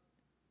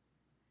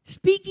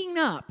 Speaking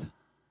up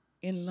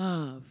in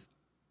love.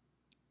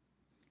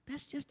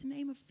 That's just to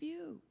name a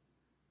few.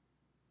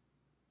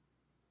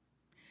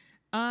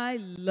 I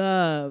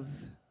love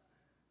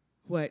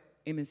what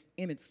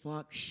Emmett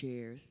Fox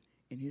shares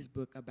in his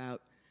book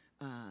about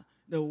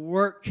the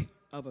work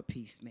of a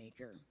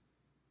peacemaker.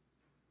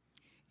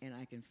 And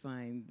I can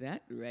find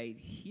that right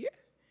here.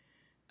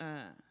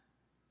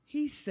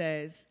 He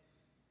says,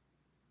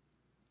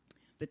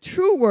 the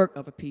true work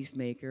of a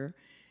peacemaker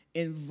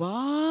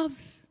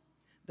involves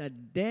the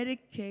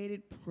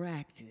dedicated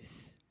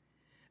practice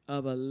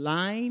of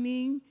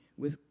aligning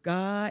with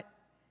God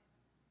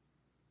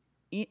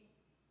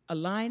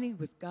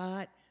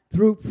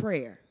through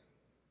prayer.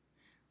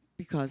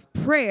 Because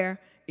prayer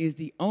is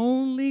the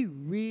only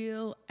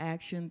real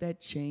action that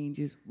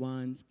changes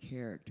one's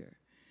character.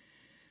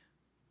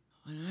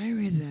 When I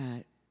read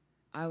that,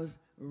 I was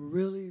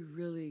really,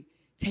 really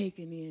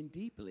taken in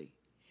deeply.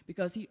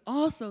 Because he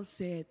also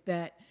said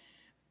that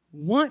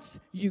once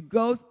you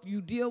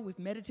deal with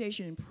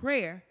meditation and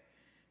prayer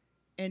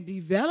and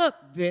develop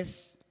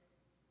this,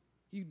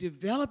 you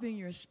developing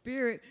your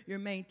spirit, you're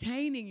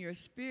maintaining your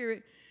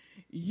spirit,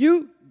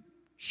 you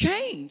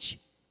change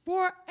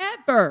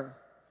forever.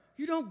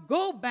 You don't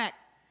go back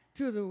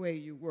to the way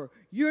you were.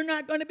 You're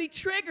not going to be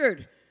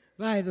triggered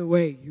by the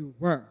way you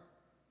were.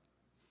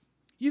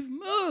 You've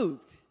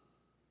moved.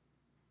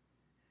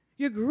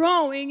 You're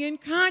growing in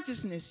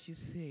consciousness, you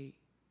see.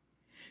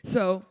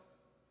 So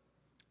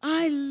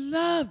I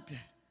loved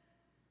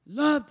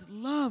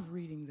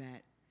reading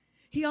that.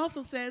 He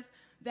also says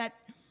that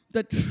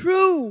the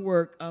true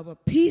work of a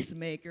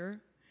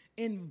peacemaker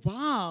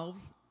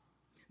involves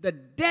the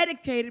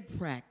dedicated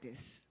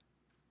practice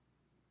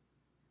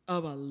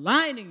of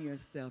aligning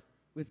yourself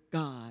with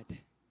God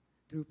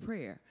through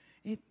prayer.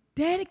 And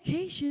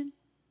dedication,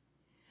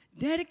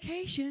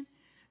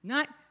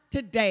 not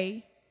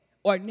today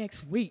or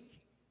next week.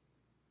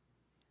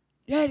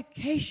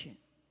 Dedication,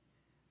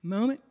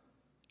 moment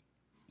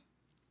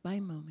by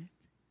moment,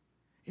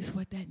 is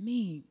what that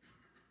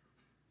means.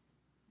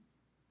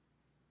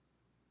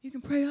 You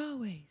can pray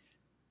always.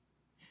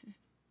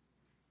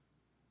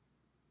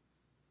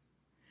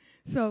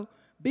 So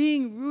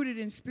being rooted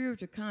in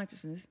spiritual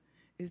consciousness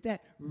is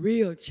that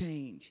real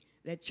change,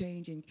 that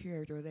change in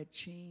character, or that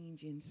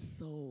change in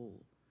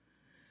soul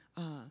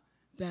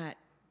that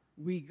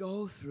we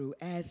go through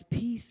as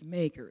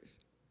peacemakers.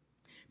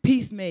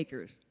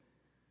 Peacemakers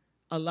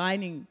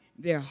aligning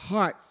their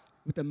hearts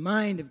with the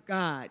mind of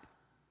God.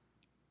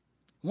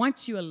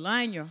 Once you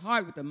align your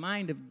heart with the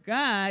mind of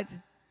God,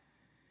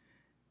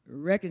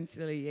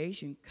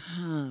 reconciliation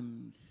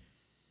comes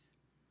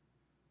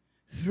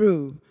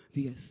through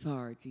the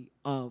authority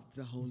of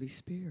the Holy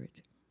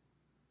Spirit.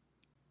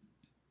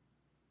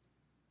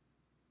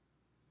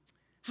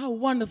 How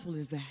wonderful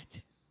is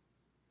that?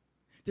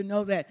 To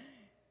know that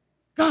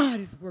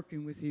God is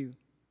working with you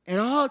at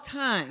all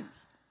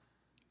times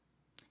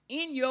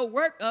in your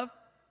work of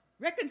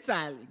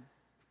reconciling.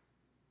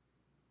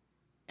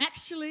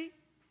 Actually,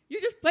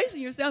 you're just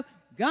placing yourself,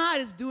 God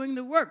is doing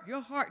the work,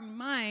 your heart and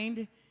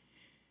mind.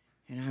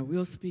 And I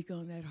will speak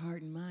on that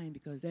heart and mind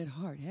because that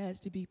heart has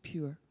to be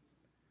pure.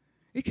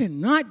 It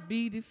cannot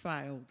be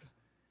defiled.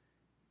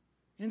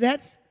 And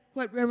that's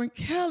what Reverend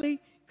Kelly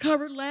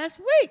covered last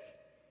week.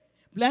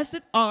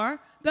 Blessed are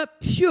the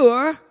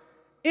pure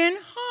in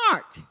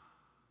heart.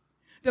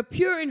 The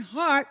pure in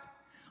heart,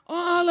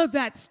 all of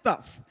that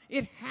stuff,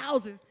 it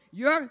houses,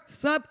 your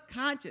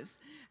subconscious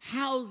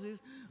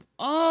houses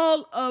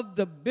all of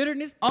the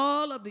bitterness,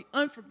 all of the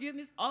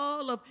unforgiveness,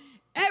 all of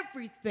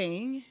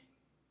everything,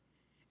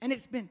 and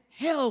it's been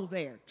held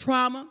there.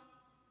 Trauma,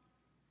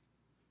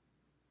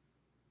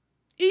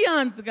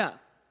 eons ago,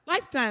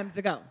 lifetimes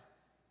ago.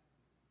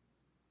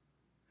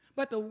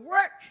 But the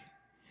work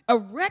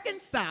of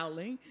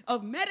reconciling,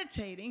 of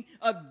meditating,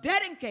 of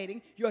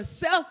dedicating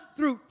yourself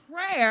through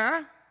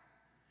prayer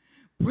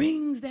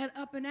brings that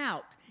up and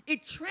out.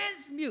 It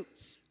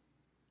transmutes.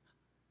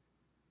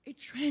 It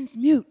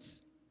transmutes.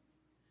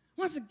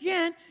 Once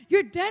again,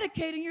 you're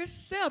dedicating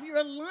yourself. You're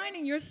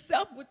aligning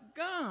yourself with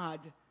God.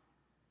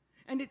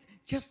 And it's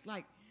just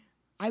like,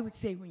 I would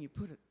say, when you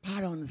put a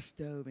pot on the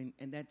stove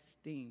and that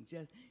steam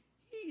just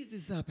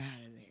eases up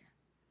out of there.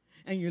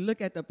 And you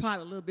look at the pot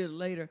a little bit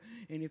later,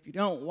 and if you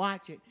don't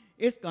watch it,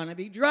 it's going to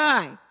be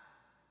dry.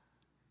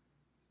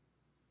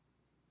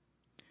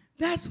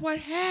 That's what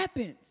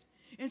happens.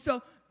 And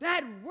so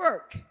that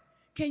work,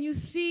 can you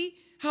see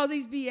how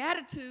these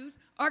Beatitudes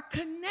are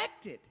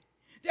connected?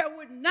 There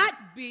would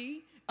not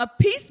be a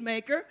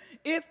peacemaker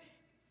if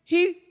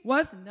he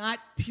was not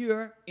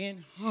pure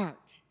in heart.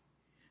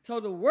 So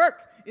the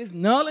work is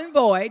null and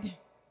void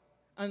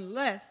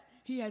unless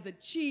he has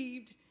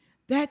achieved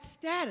that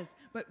status.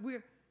 But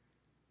we're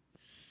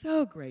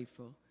so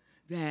grateful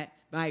that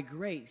by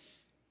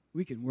grace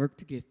we can work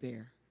to get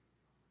there.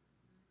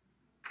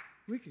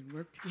 We can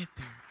work to get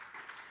there.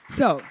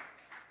 So,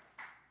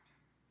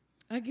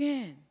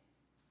 again,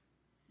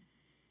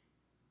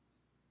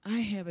 I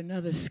have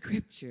another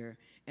scripture,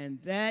 and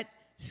that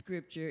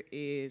scripture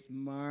is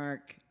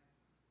Mark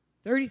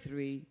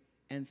 33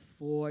 and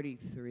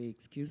 43,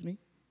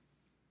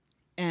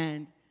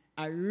 And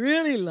I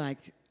really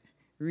liked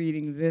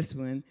reading this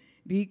one.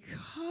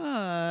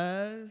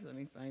 because, let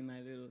me find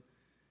my little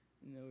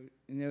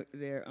note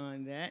there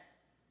on that.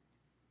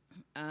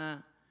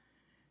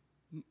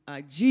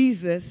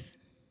 Jesus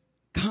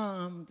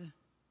calmed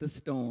the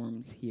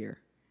storms here.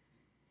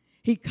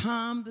 He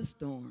calmed the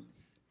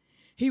storms.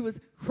 He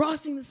was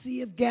crossing the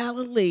Sea of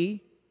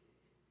Galilee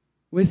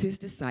with his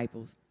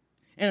disciples,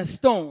 and a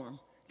storm,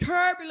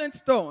 turbulent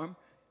storm,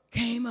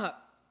 came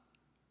up.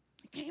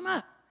 It came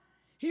up.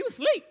 He was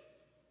asleep.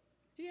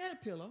 He had a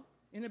pillow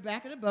in the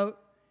back of the boat,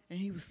 and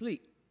he was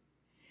asleep.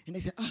 And they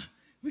said, oh,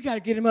 we got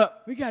to get him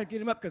up. We got to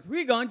get him up because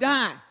we're going to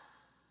die.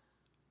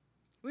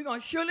 We're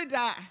going to surely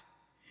die.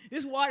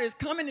 This water is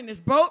coming in this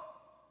boat.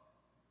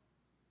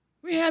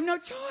 We have no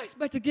choice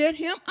but to get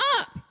him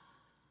up.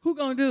 Who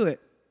going to do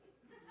it?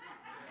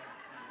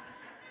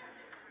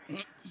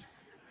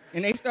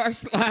 And they start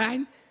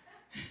sliding.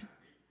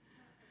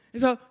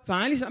 And so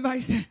finally somebody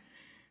said,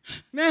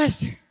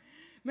 Master,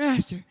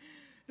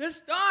 the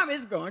storm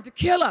is going to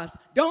kill us.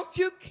 Don't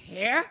you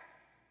care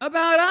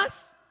about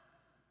us?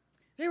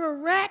 They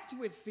were racked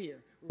with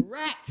fear,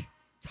 racked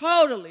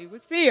totally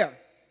with fear.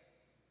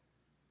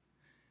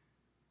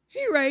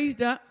 He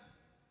raised up.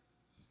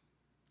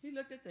 He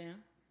looked at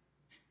them,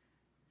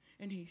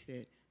 and he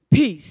said,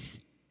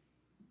 peace,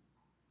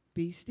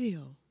 be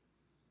still.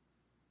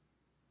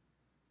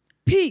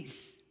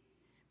 Peace,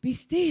 be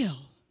still.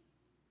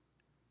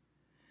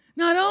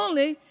 Not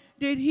only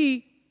did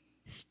he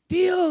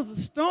still the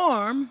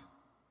storm,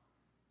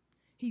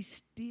 he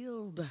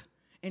stilled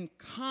and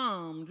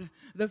calmed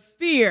the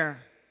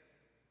fear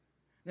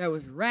that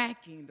was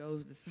racking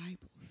those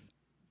disciples.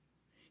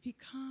 He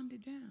calmed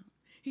it down.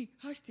 He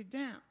hushed it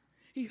down.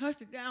 He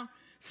hushed it down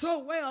so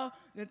well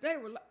that they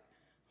were like,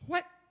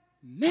 what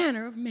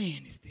manner of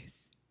man is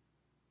this?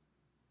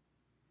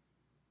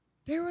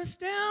 They were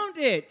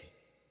astounded.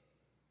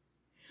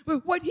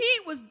 But what he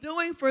was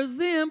doing for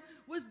them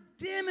was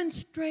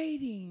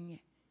demonstrating.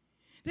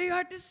 They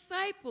are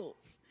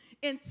disciples.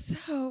 And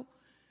so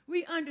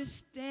we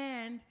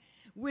understand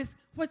with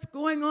what's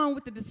going on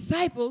with the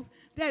disciples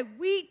that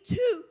we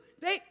too,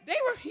 they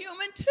were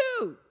human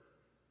too.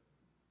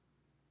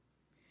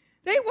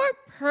 They weren't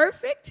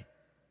perfect.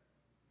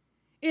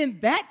 In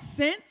that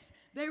sense,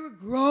 they were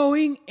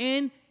growing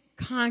in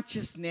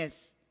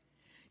consciousness,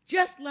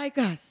 just like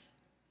us.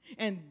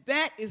 And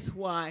that is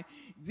why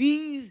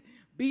these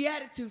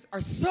Beatitudes are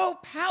so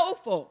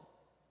powerful,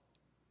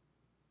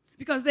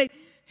 because they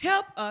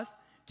help us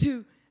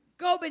to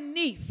go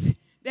beneath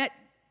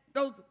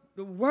the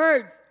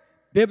words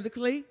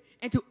biblically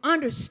and to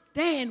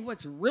understand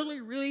what's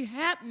really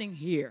happening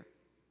here.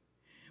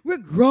 We're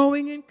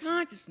growing in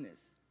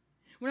consciousness.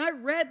 When I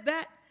read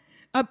that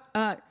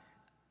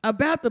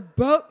about the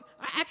boat,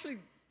 I actually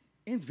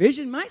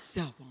envisioned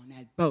myself on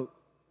that boat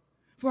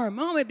for a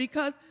moment,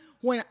 because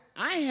when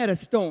I had a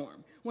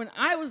storm, when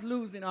I was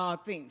losing all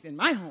things in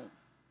my home,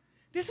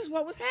 this is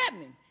what was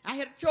happening. I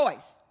had a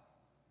choice,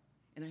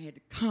 and I had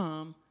to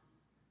calm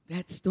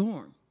that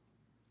storm.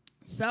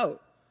 So,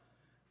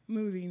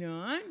 moving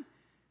on,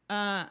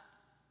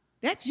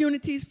 that's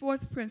Unity's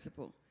fourth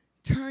principle,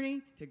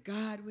 turning to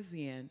God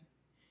within.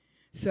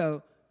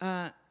 So,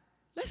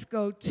 let's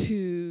go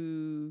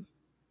to,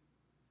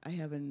 I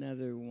have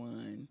another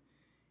one,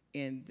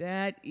 and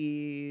that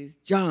is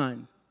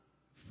John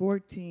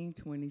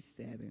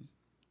 14:27.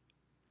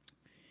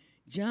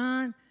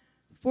 John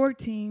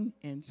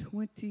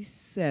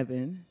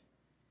 14:27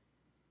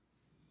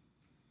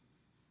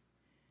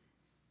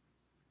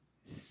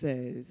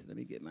 says, let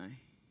me get my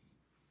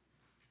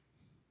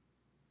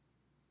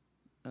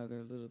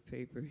other little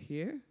paper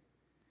here.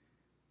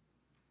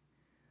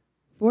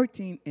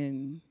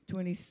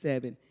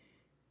 14:27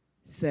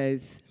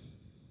 says,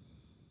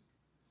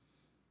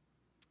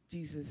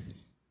 Jesus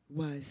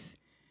was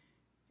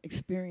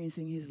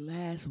experiencing his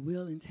last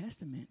will and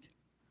testament.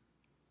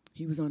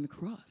 He was on the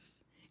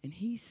cross, and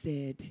he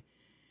said,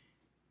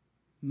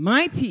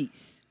 my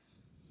peace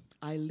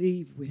I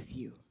leave with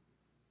you.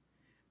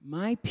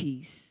 My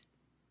peace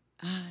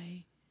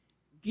I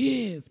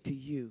give to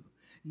you.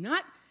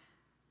 Not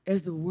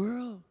as the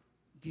world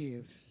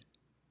gives,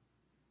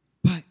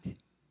 but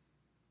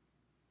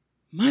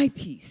my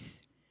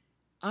peace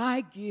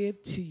I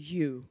give to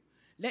you.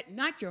 Let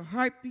not your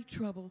heart be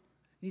troubled,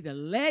 neither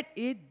let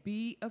it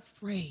be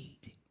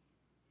afraid.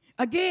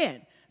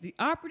 Again, the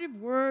operative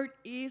word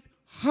is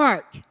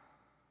heart.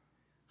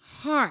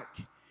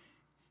 Heart.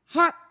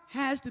 Heart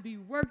has to be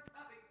worked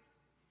up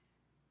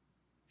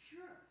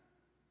pure.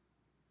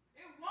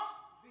 It won't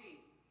be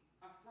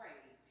afraid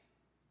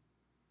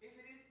if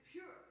it is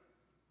pure.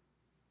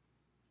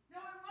 No,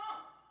 it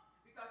won't,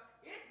 because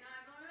it's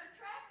not going to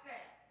attract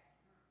that.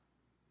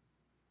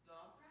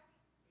 Law of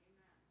attraction.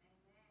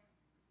 Amen.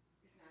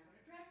 It's not going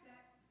to attract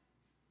that.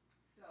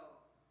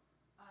 So,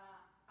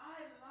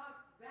 I love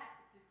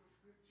that particular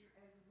scripture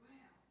as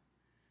well.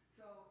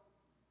 So,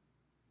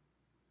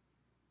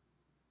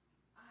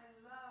 I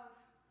love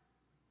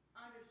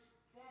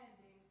understanding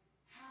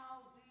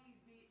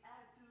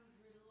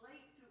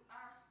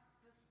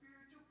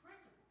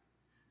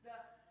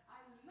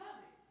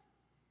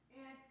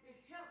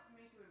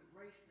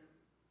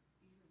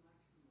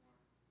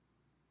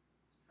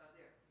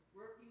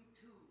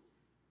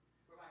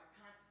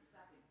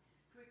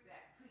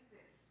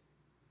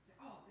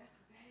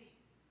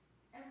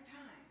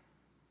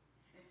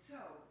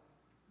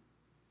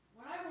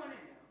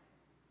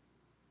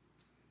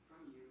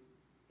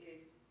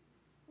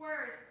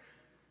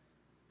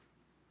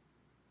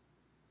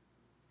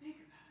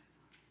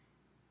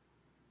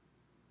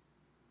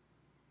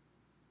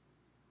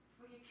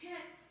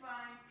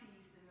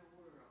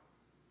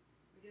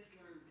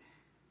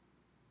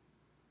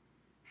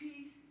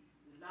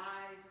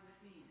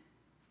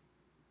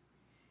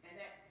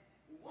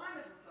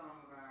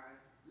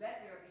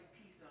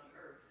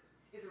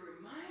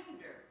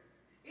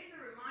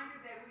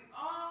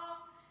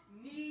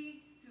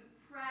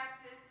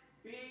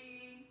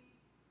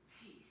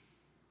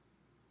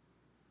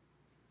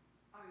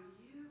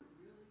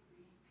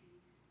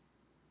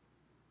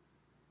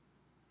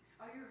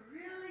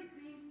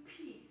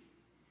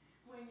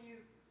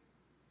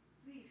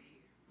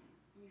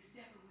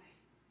step away.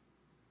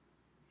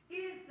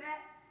 Is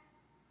that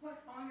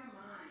what's on your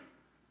mind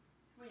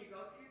when you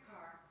go to your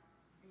car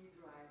and you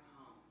drive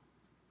home?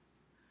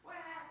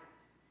 What happens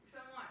if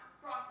someone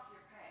crosses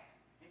your path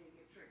and you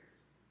get triggered?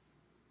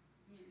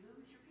 You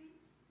lose your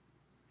peace?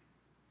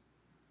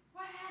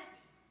 What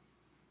happens?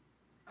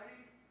 Or do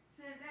you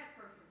send that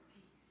person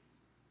peace?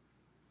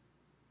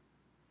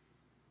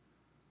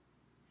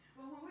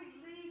 Well, when we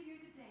leave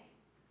here today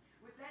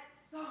with that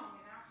song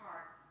in our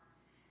heart,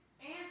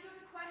 answer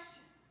the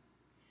question,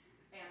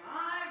 am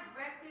I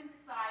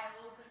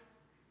reconciled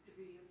to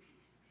be a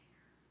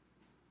peacemaker?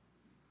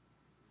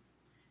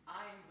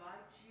 I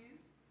invite you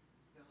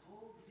to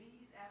hold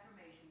these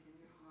affirmations in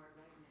your heart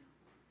right now,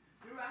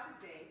 throughout the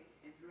day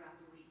and throughout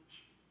the week.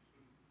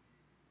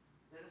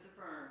 Let us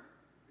affirm.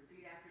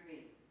 Repeat after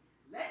me.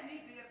 Let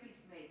me be a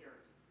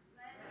peacemaker.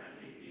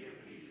 Let me be a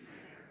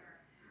peacemaker.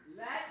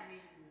 Let me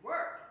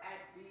work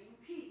at being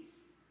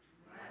peace.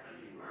 Let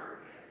me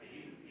work at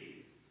being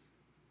peace.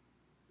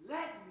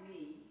 Let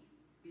me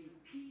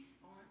be peace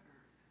on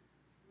earth.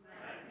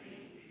 Let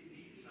me be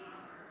peace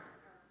on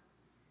earth.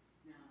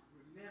 Now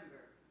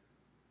remember,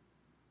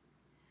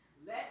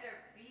 let there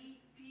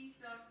be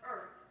peace on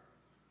earth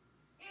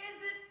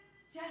isn't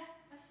just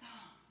a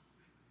song.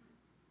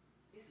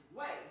 It's a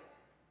way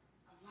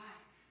of life.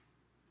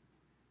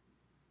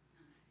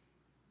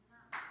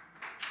 Namaste.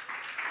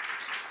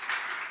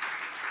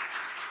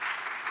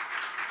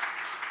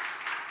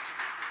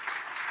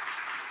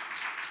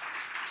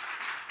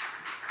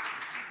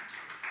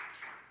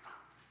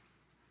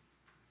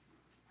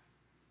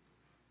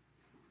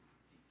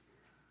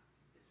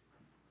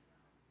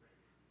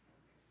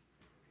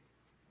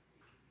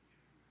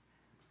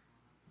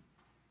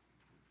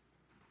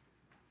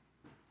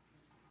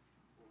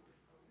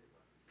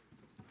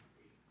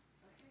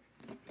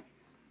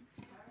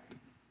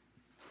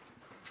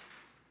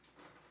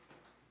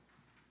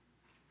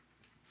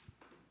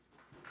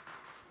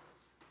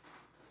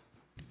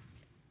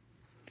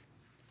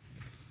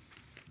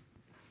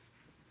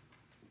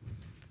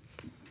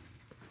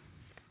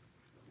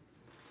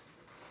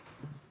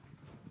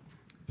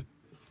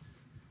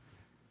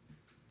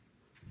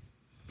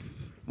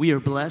 We are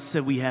blessed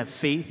that we have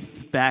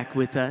Faith back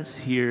with us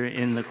here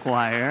in the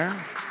choir.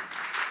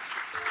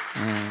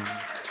 And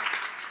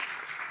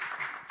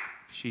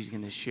she's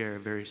going to share a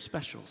very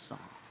special song.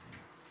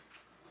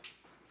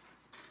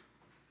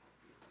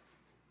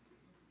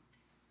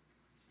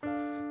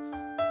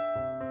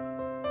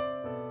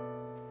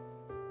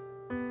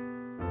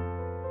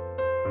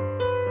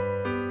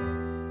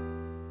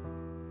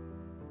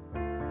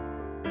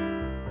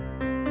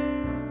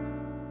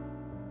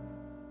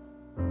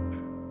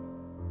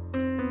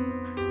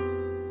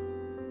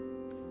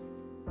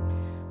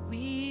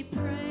 We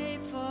pray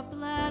for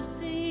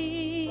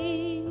blessings,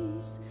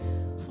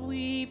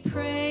 we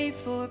pray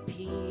for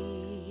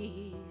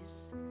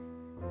peace,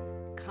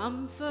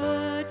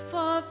 comfort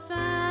for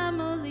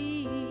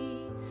family,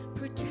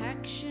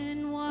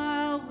 protection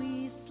while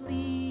we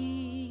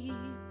sleep.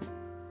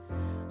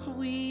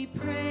 We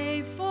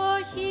pray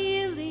for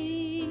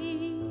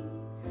healing,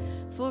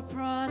 for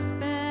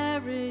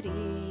prosperity.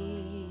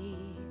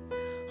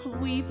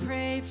 We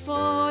pray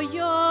for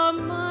your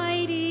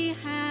mighty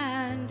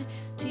hand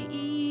to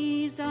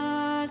ease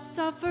our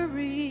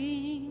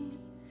suffering,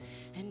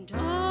 and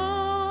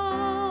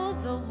all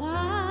the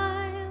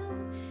while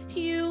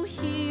you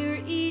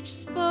hear each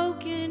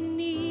spoken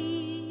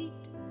need,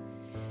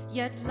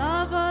 yet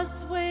love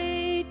us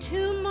way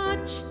too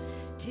much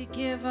to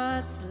give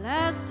us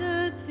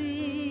lesser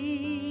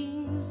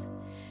things.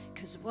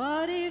 'Cause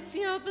what if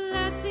your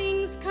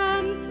blessings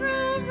come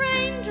through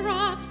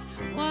raindrops?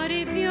 What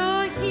if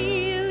your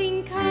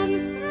healing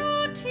comes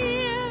through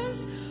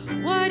tears?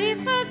 What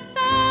if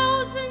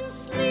 1,000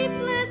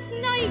 sleepless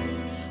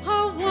nights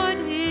are what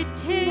it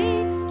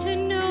takes to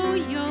know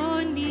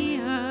you're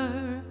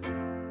near?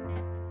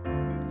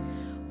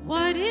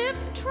 What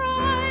if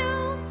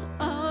trials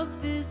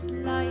of this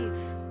life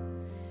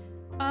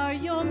are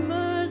your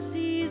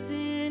mercies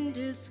in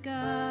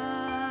disguise?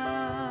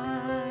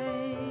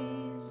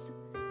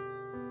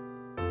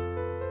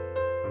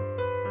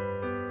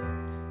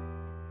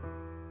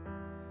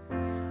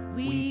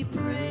 We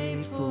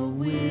pray for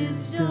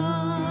wisdom,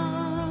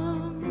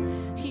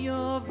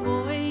 your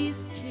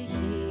voice to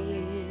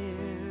hear.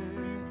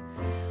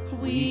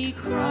 We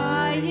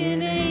cry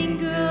in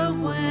anger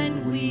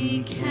when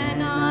we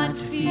cannot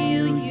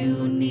feel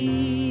you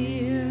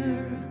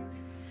near.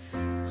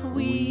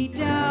 We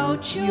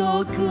doubt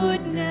your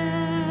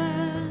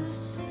goodness,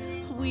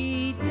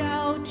 we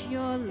doubt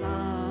your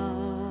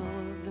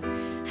love,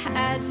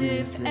 as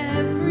if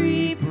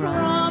every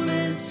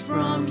promise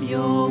from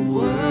your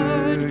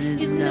word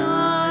is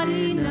not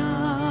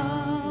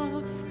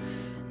enough.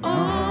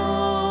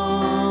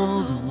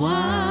 All the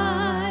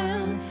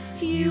while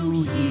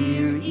you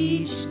hear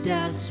each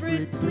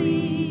desperate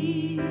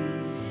plea,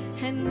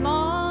 and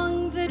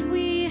long that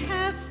we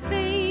have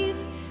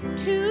faith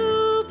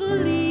to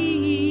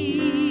believe.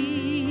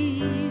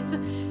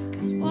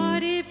 'Cause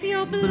what if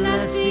your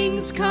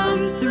blessings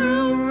come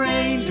through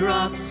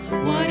raindrops?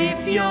 What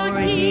if your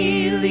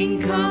healing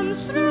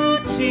comes through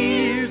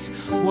tears?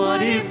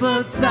 What if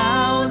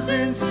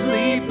 1,000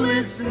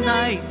 sleepless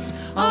nights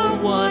are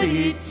what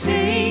it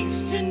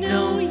takes to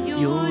know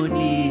you're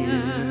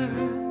near?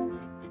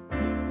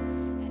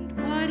 And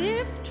what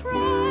if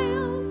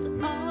trials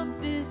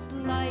of this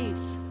life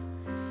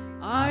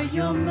Are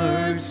your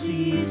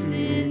mercies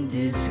in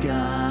disguise?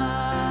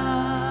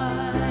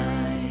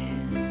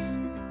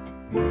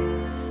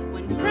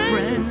 when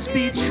Friends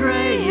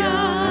betray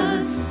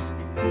us,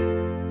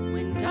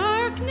 when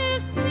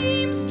darkness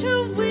seems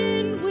to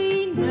win,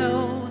 we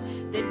know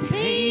that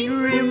pain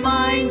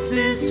reminds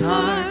this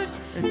heart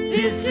that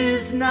this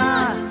is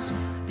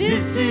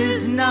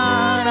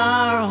not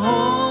our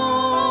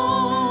home.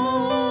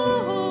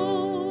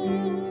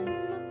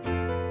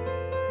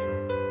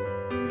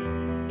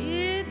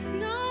 it's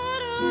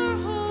not our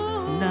home.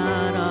 It's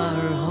not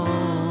our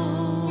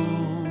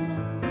home.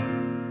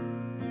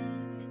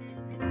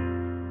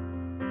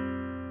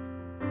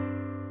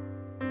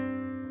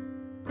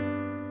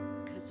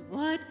 'Cause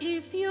what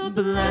if your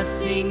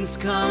Blessings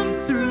come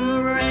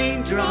through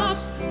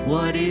raindrops.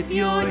 What if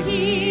your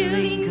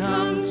healing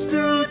comes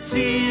through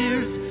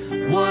tears?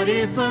 What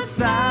if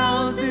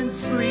 1,000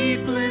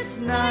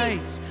 sleepless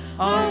nights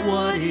are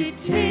what it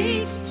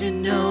takes to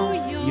know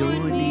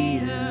you're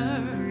near?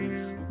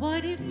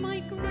 What if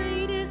my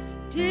greatest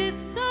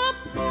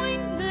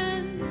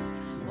disappointments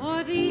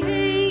or the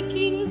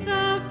achings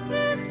of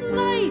this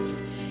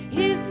life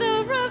is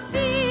the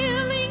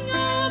revealing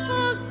of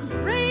a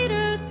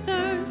greater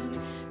thirst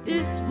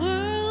this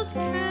world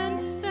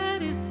can't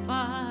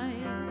satisfy?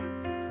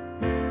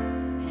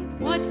 And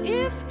what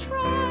if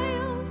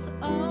trials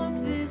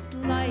of this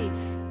life,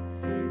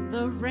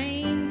 the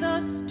rain, the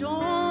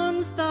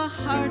storms, the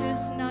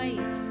hardest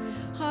nights,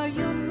 are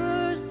your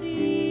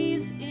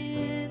mercies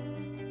in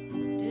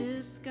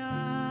disguise?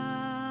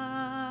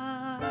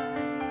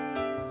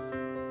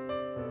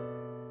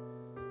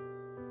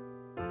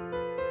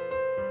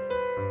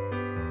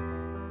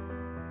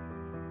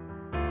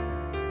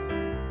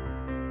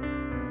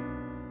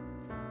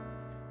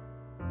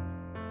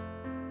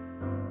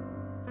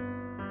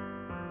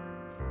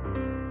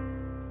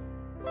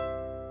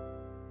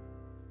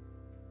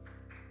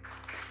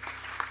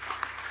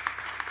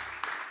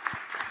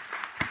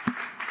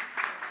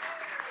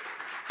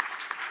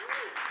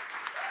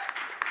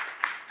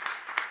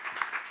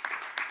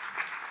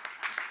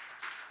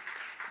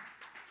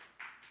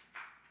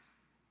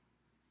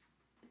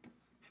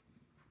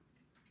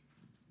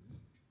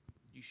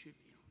 You should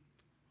be.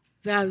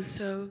 That was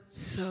so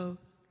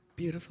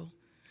beautiful.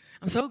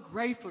 I'm so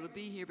grateful to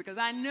be here because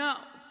I know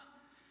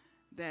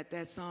that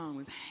that song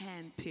was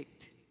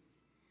handpicked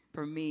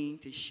for me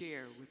to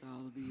share with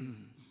all of you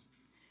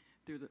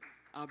through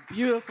a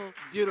beautiful,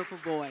 beautiful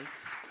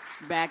voice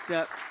backed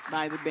up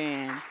by the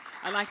band.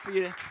 I'd like for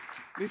you to,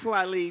 before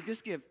I leave,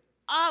 just give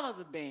all of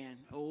the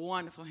band a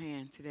wonderful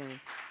hand today.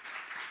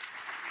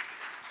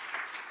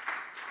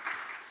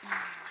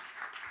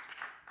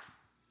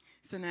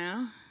 So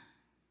now,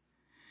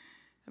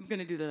 we're going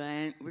to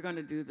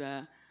do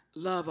the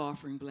love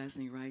offering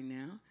blessing right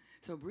now.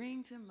 So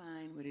bring to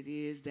mind what it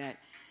is that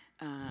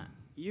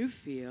you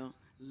feel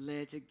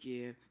led to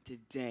give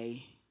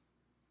today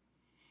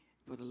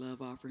for the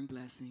love offering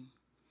blessing.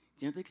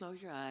 Gently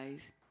close your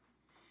eyes.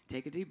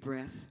 Take a deep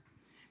breath,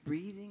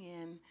 breathing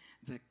in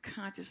the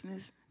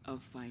consciousness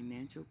of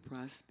financial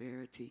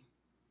prosperity.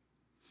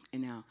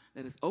 And now,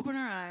 let us open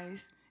our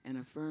eyes and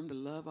affirm the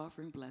love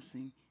offering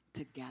blessing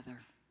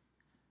together.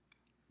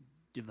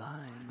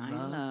 Divine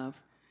Love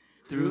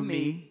through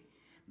me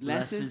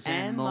blesses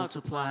and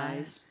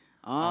multiplies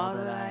all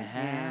that I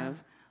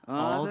have,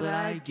 all that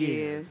I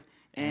give,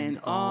 and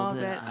all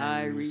that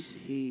I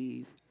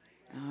receive.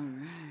 All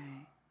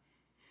right.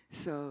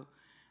 So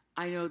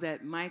I know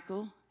that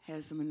Michael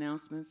has some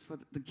announcements for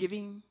the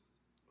giving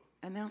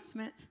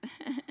announcements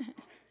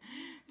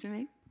to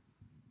make.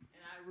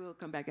 And I will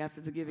come back after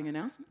the giving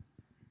announcements.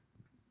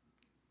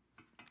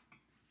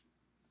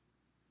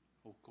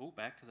 Oh, go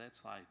back to that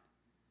slide.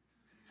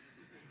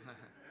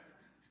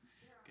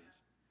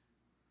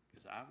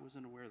 Because I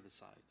wasn't aware of the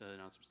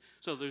announcements.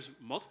 So there's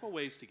multiple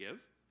ways to give.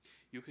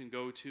 You can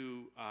go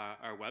to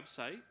our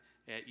website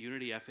at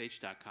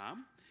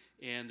unityfh.com,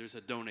 and there's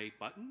a donate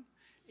button,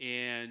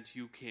 and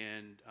you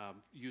can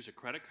use a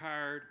credit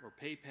card or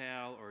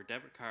PayPal or a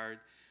debit card.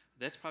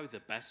 That's probably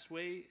the best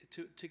way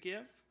to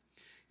give.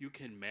 You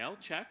can mail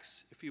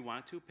checks if you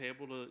want to,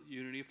 payable to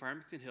Unity of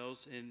Farmington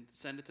Hills, and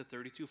send it to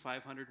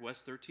 32500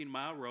 West 13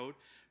 Mile Road,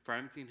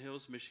 Farmington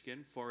Hills,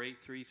 Michigan,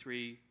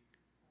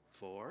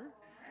 48334.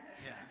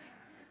 Yeah.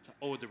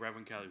 Oh, the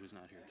Reverend Kelly, who's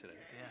not here today.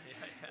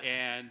 Yeah.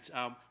 And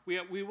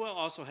we will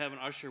also have an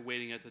usher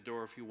waiting at the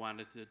door if you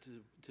wanted to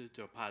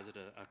deposit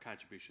a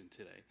contribution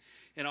today.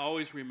 And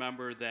always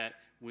remember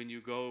that when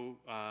you go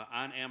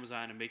on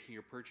Amazon and making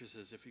your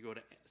purchases, if you go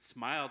to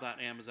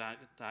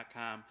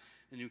smile.amazon.com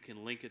and you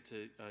can link it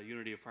to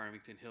Unity of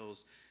Farmington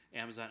Hills,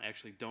 Amazon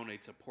actually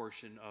donates a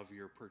portion of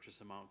your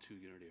purchase amount to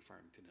Unity of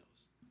Farmington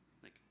Hills.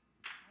 Thank you.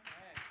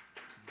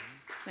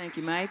 Thank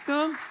you,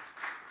 Michael.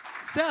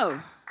 So,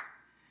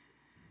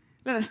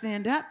 let us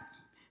stand up.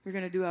 We're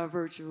going to do our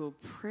virtual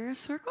prayer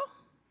circle.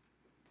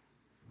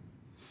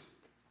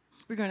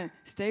 We're going to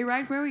stay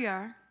right where we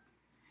are,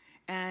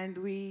 and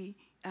we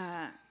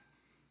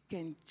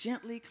can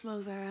gently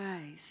close our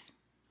eyes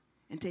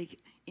and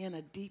take in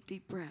a deep,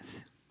 deep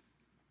breath.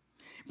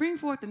 Bring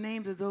forth the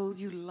names of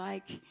those you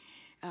like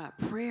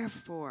prayer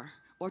for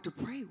or to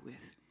pray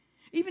with,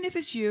 even if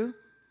it's you,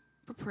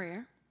 for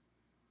prayer.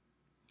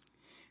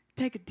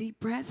 Take a deep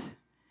breath.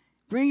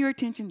 Bring your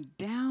attention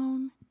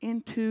down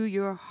into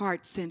your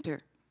heart center.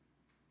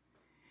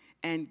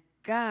 And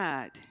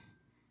God,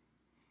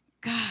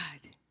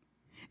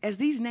 as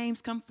these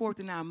names come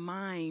forth in our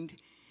mind,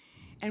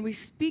 and we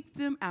speak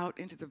them out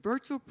into the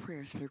virtual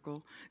prayer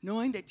circle,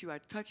 knowing that you are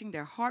touching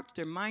their hearts,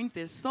 their minds,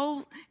 their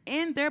souls,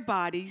 and their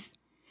bodies,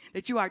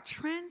 that you are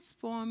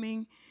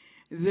transforming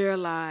their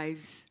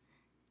lives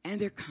and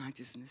their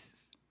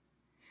consciousnesses.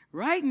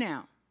 Right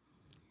now,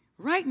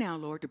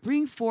 Lord, to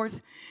bring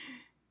forth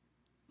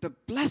the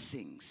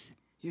blessings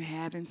you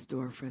have in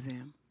store for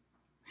them.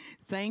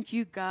 Thank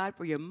you, God,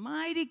 for your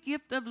mighty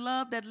gift of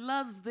love that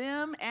loves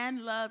them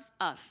and loves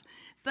us.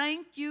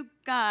 Thank you,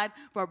 God,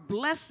 for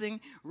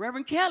blessing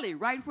Reverend Kelly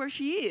right where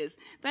she is.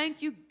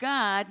 Thank you,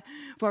 God,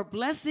 for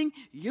blessing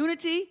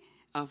Unity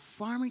of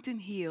Farmington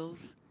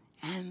Hills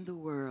and the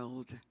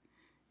world.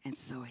 And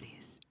so it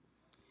is.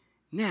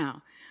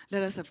 Now,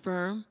 let us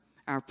affirm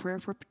our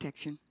prayer for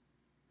protection.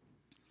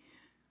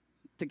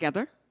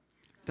 Together,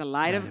 the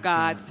light of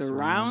God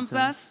surrounds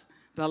us,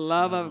 the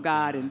love of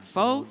God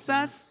enfolds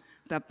us,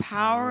 the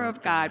power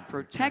of God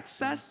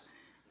protects us,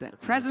 the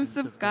presence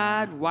of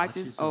God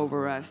watches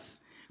over us.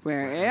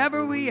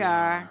 Wherever we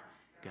are,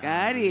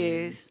 God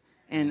is,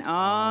 and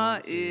all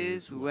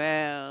is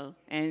well.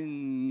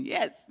 And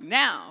yes,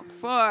 now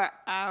for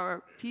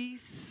our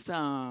peace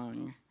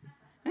song.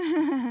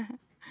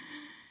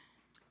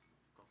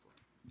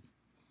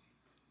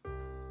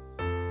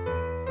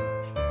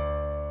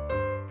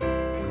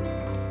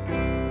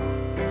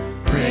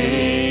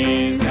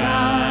 Praise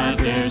God,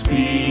 there's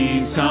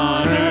peace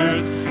on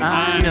earth.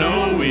 I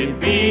know it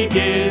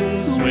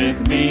begins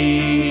with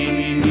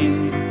me.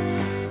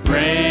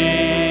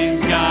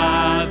 Praise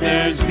God,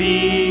 there's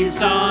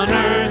peace on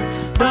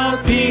earth,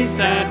 the peace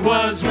that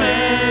was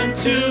meant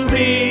to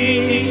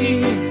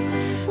be.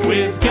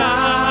 With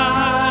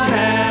God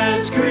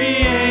as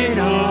creator,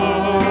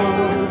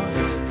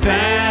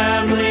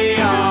 family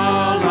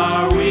all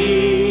are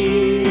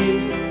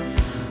we.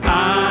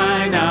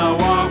 I now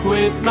walk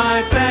with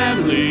my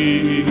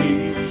family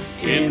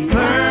in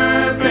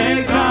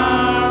perfect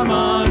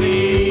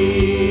harmony.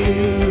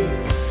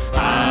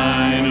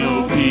 I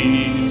know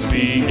peace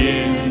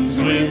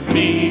begins with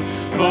me,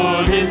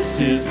 for this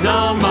is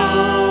the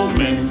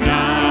moment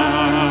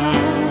now.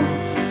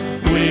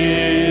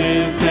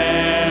 With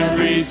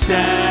every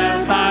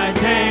step I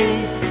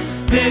take,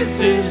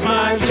 this is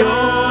my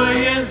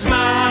joyous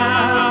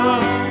vow.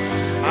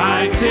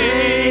 I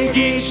take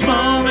each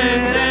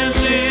moment and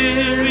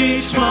live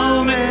each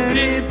moment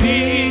in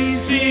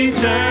peace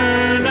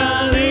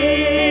eternally.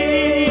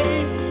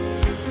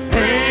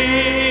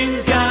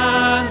 Praise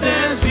God,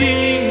 there's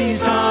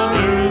peace on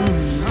earth.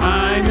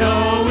 I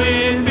know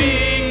it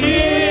begins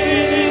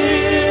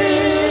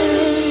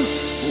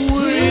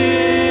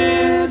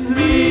with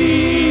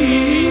me.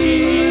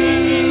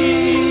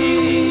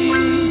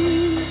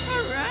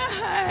 All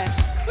right.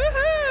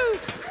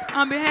 Woohoo!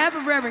 On behalf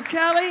of Reverend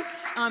Kelly,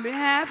 on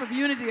behalf of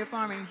Unity of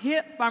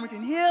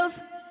Farmington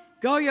Hills,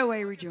 go your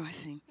way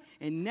rejoicing.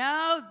 And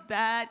know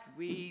that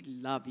we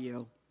love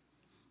you.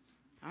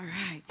 All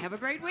right. Have a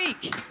great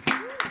week.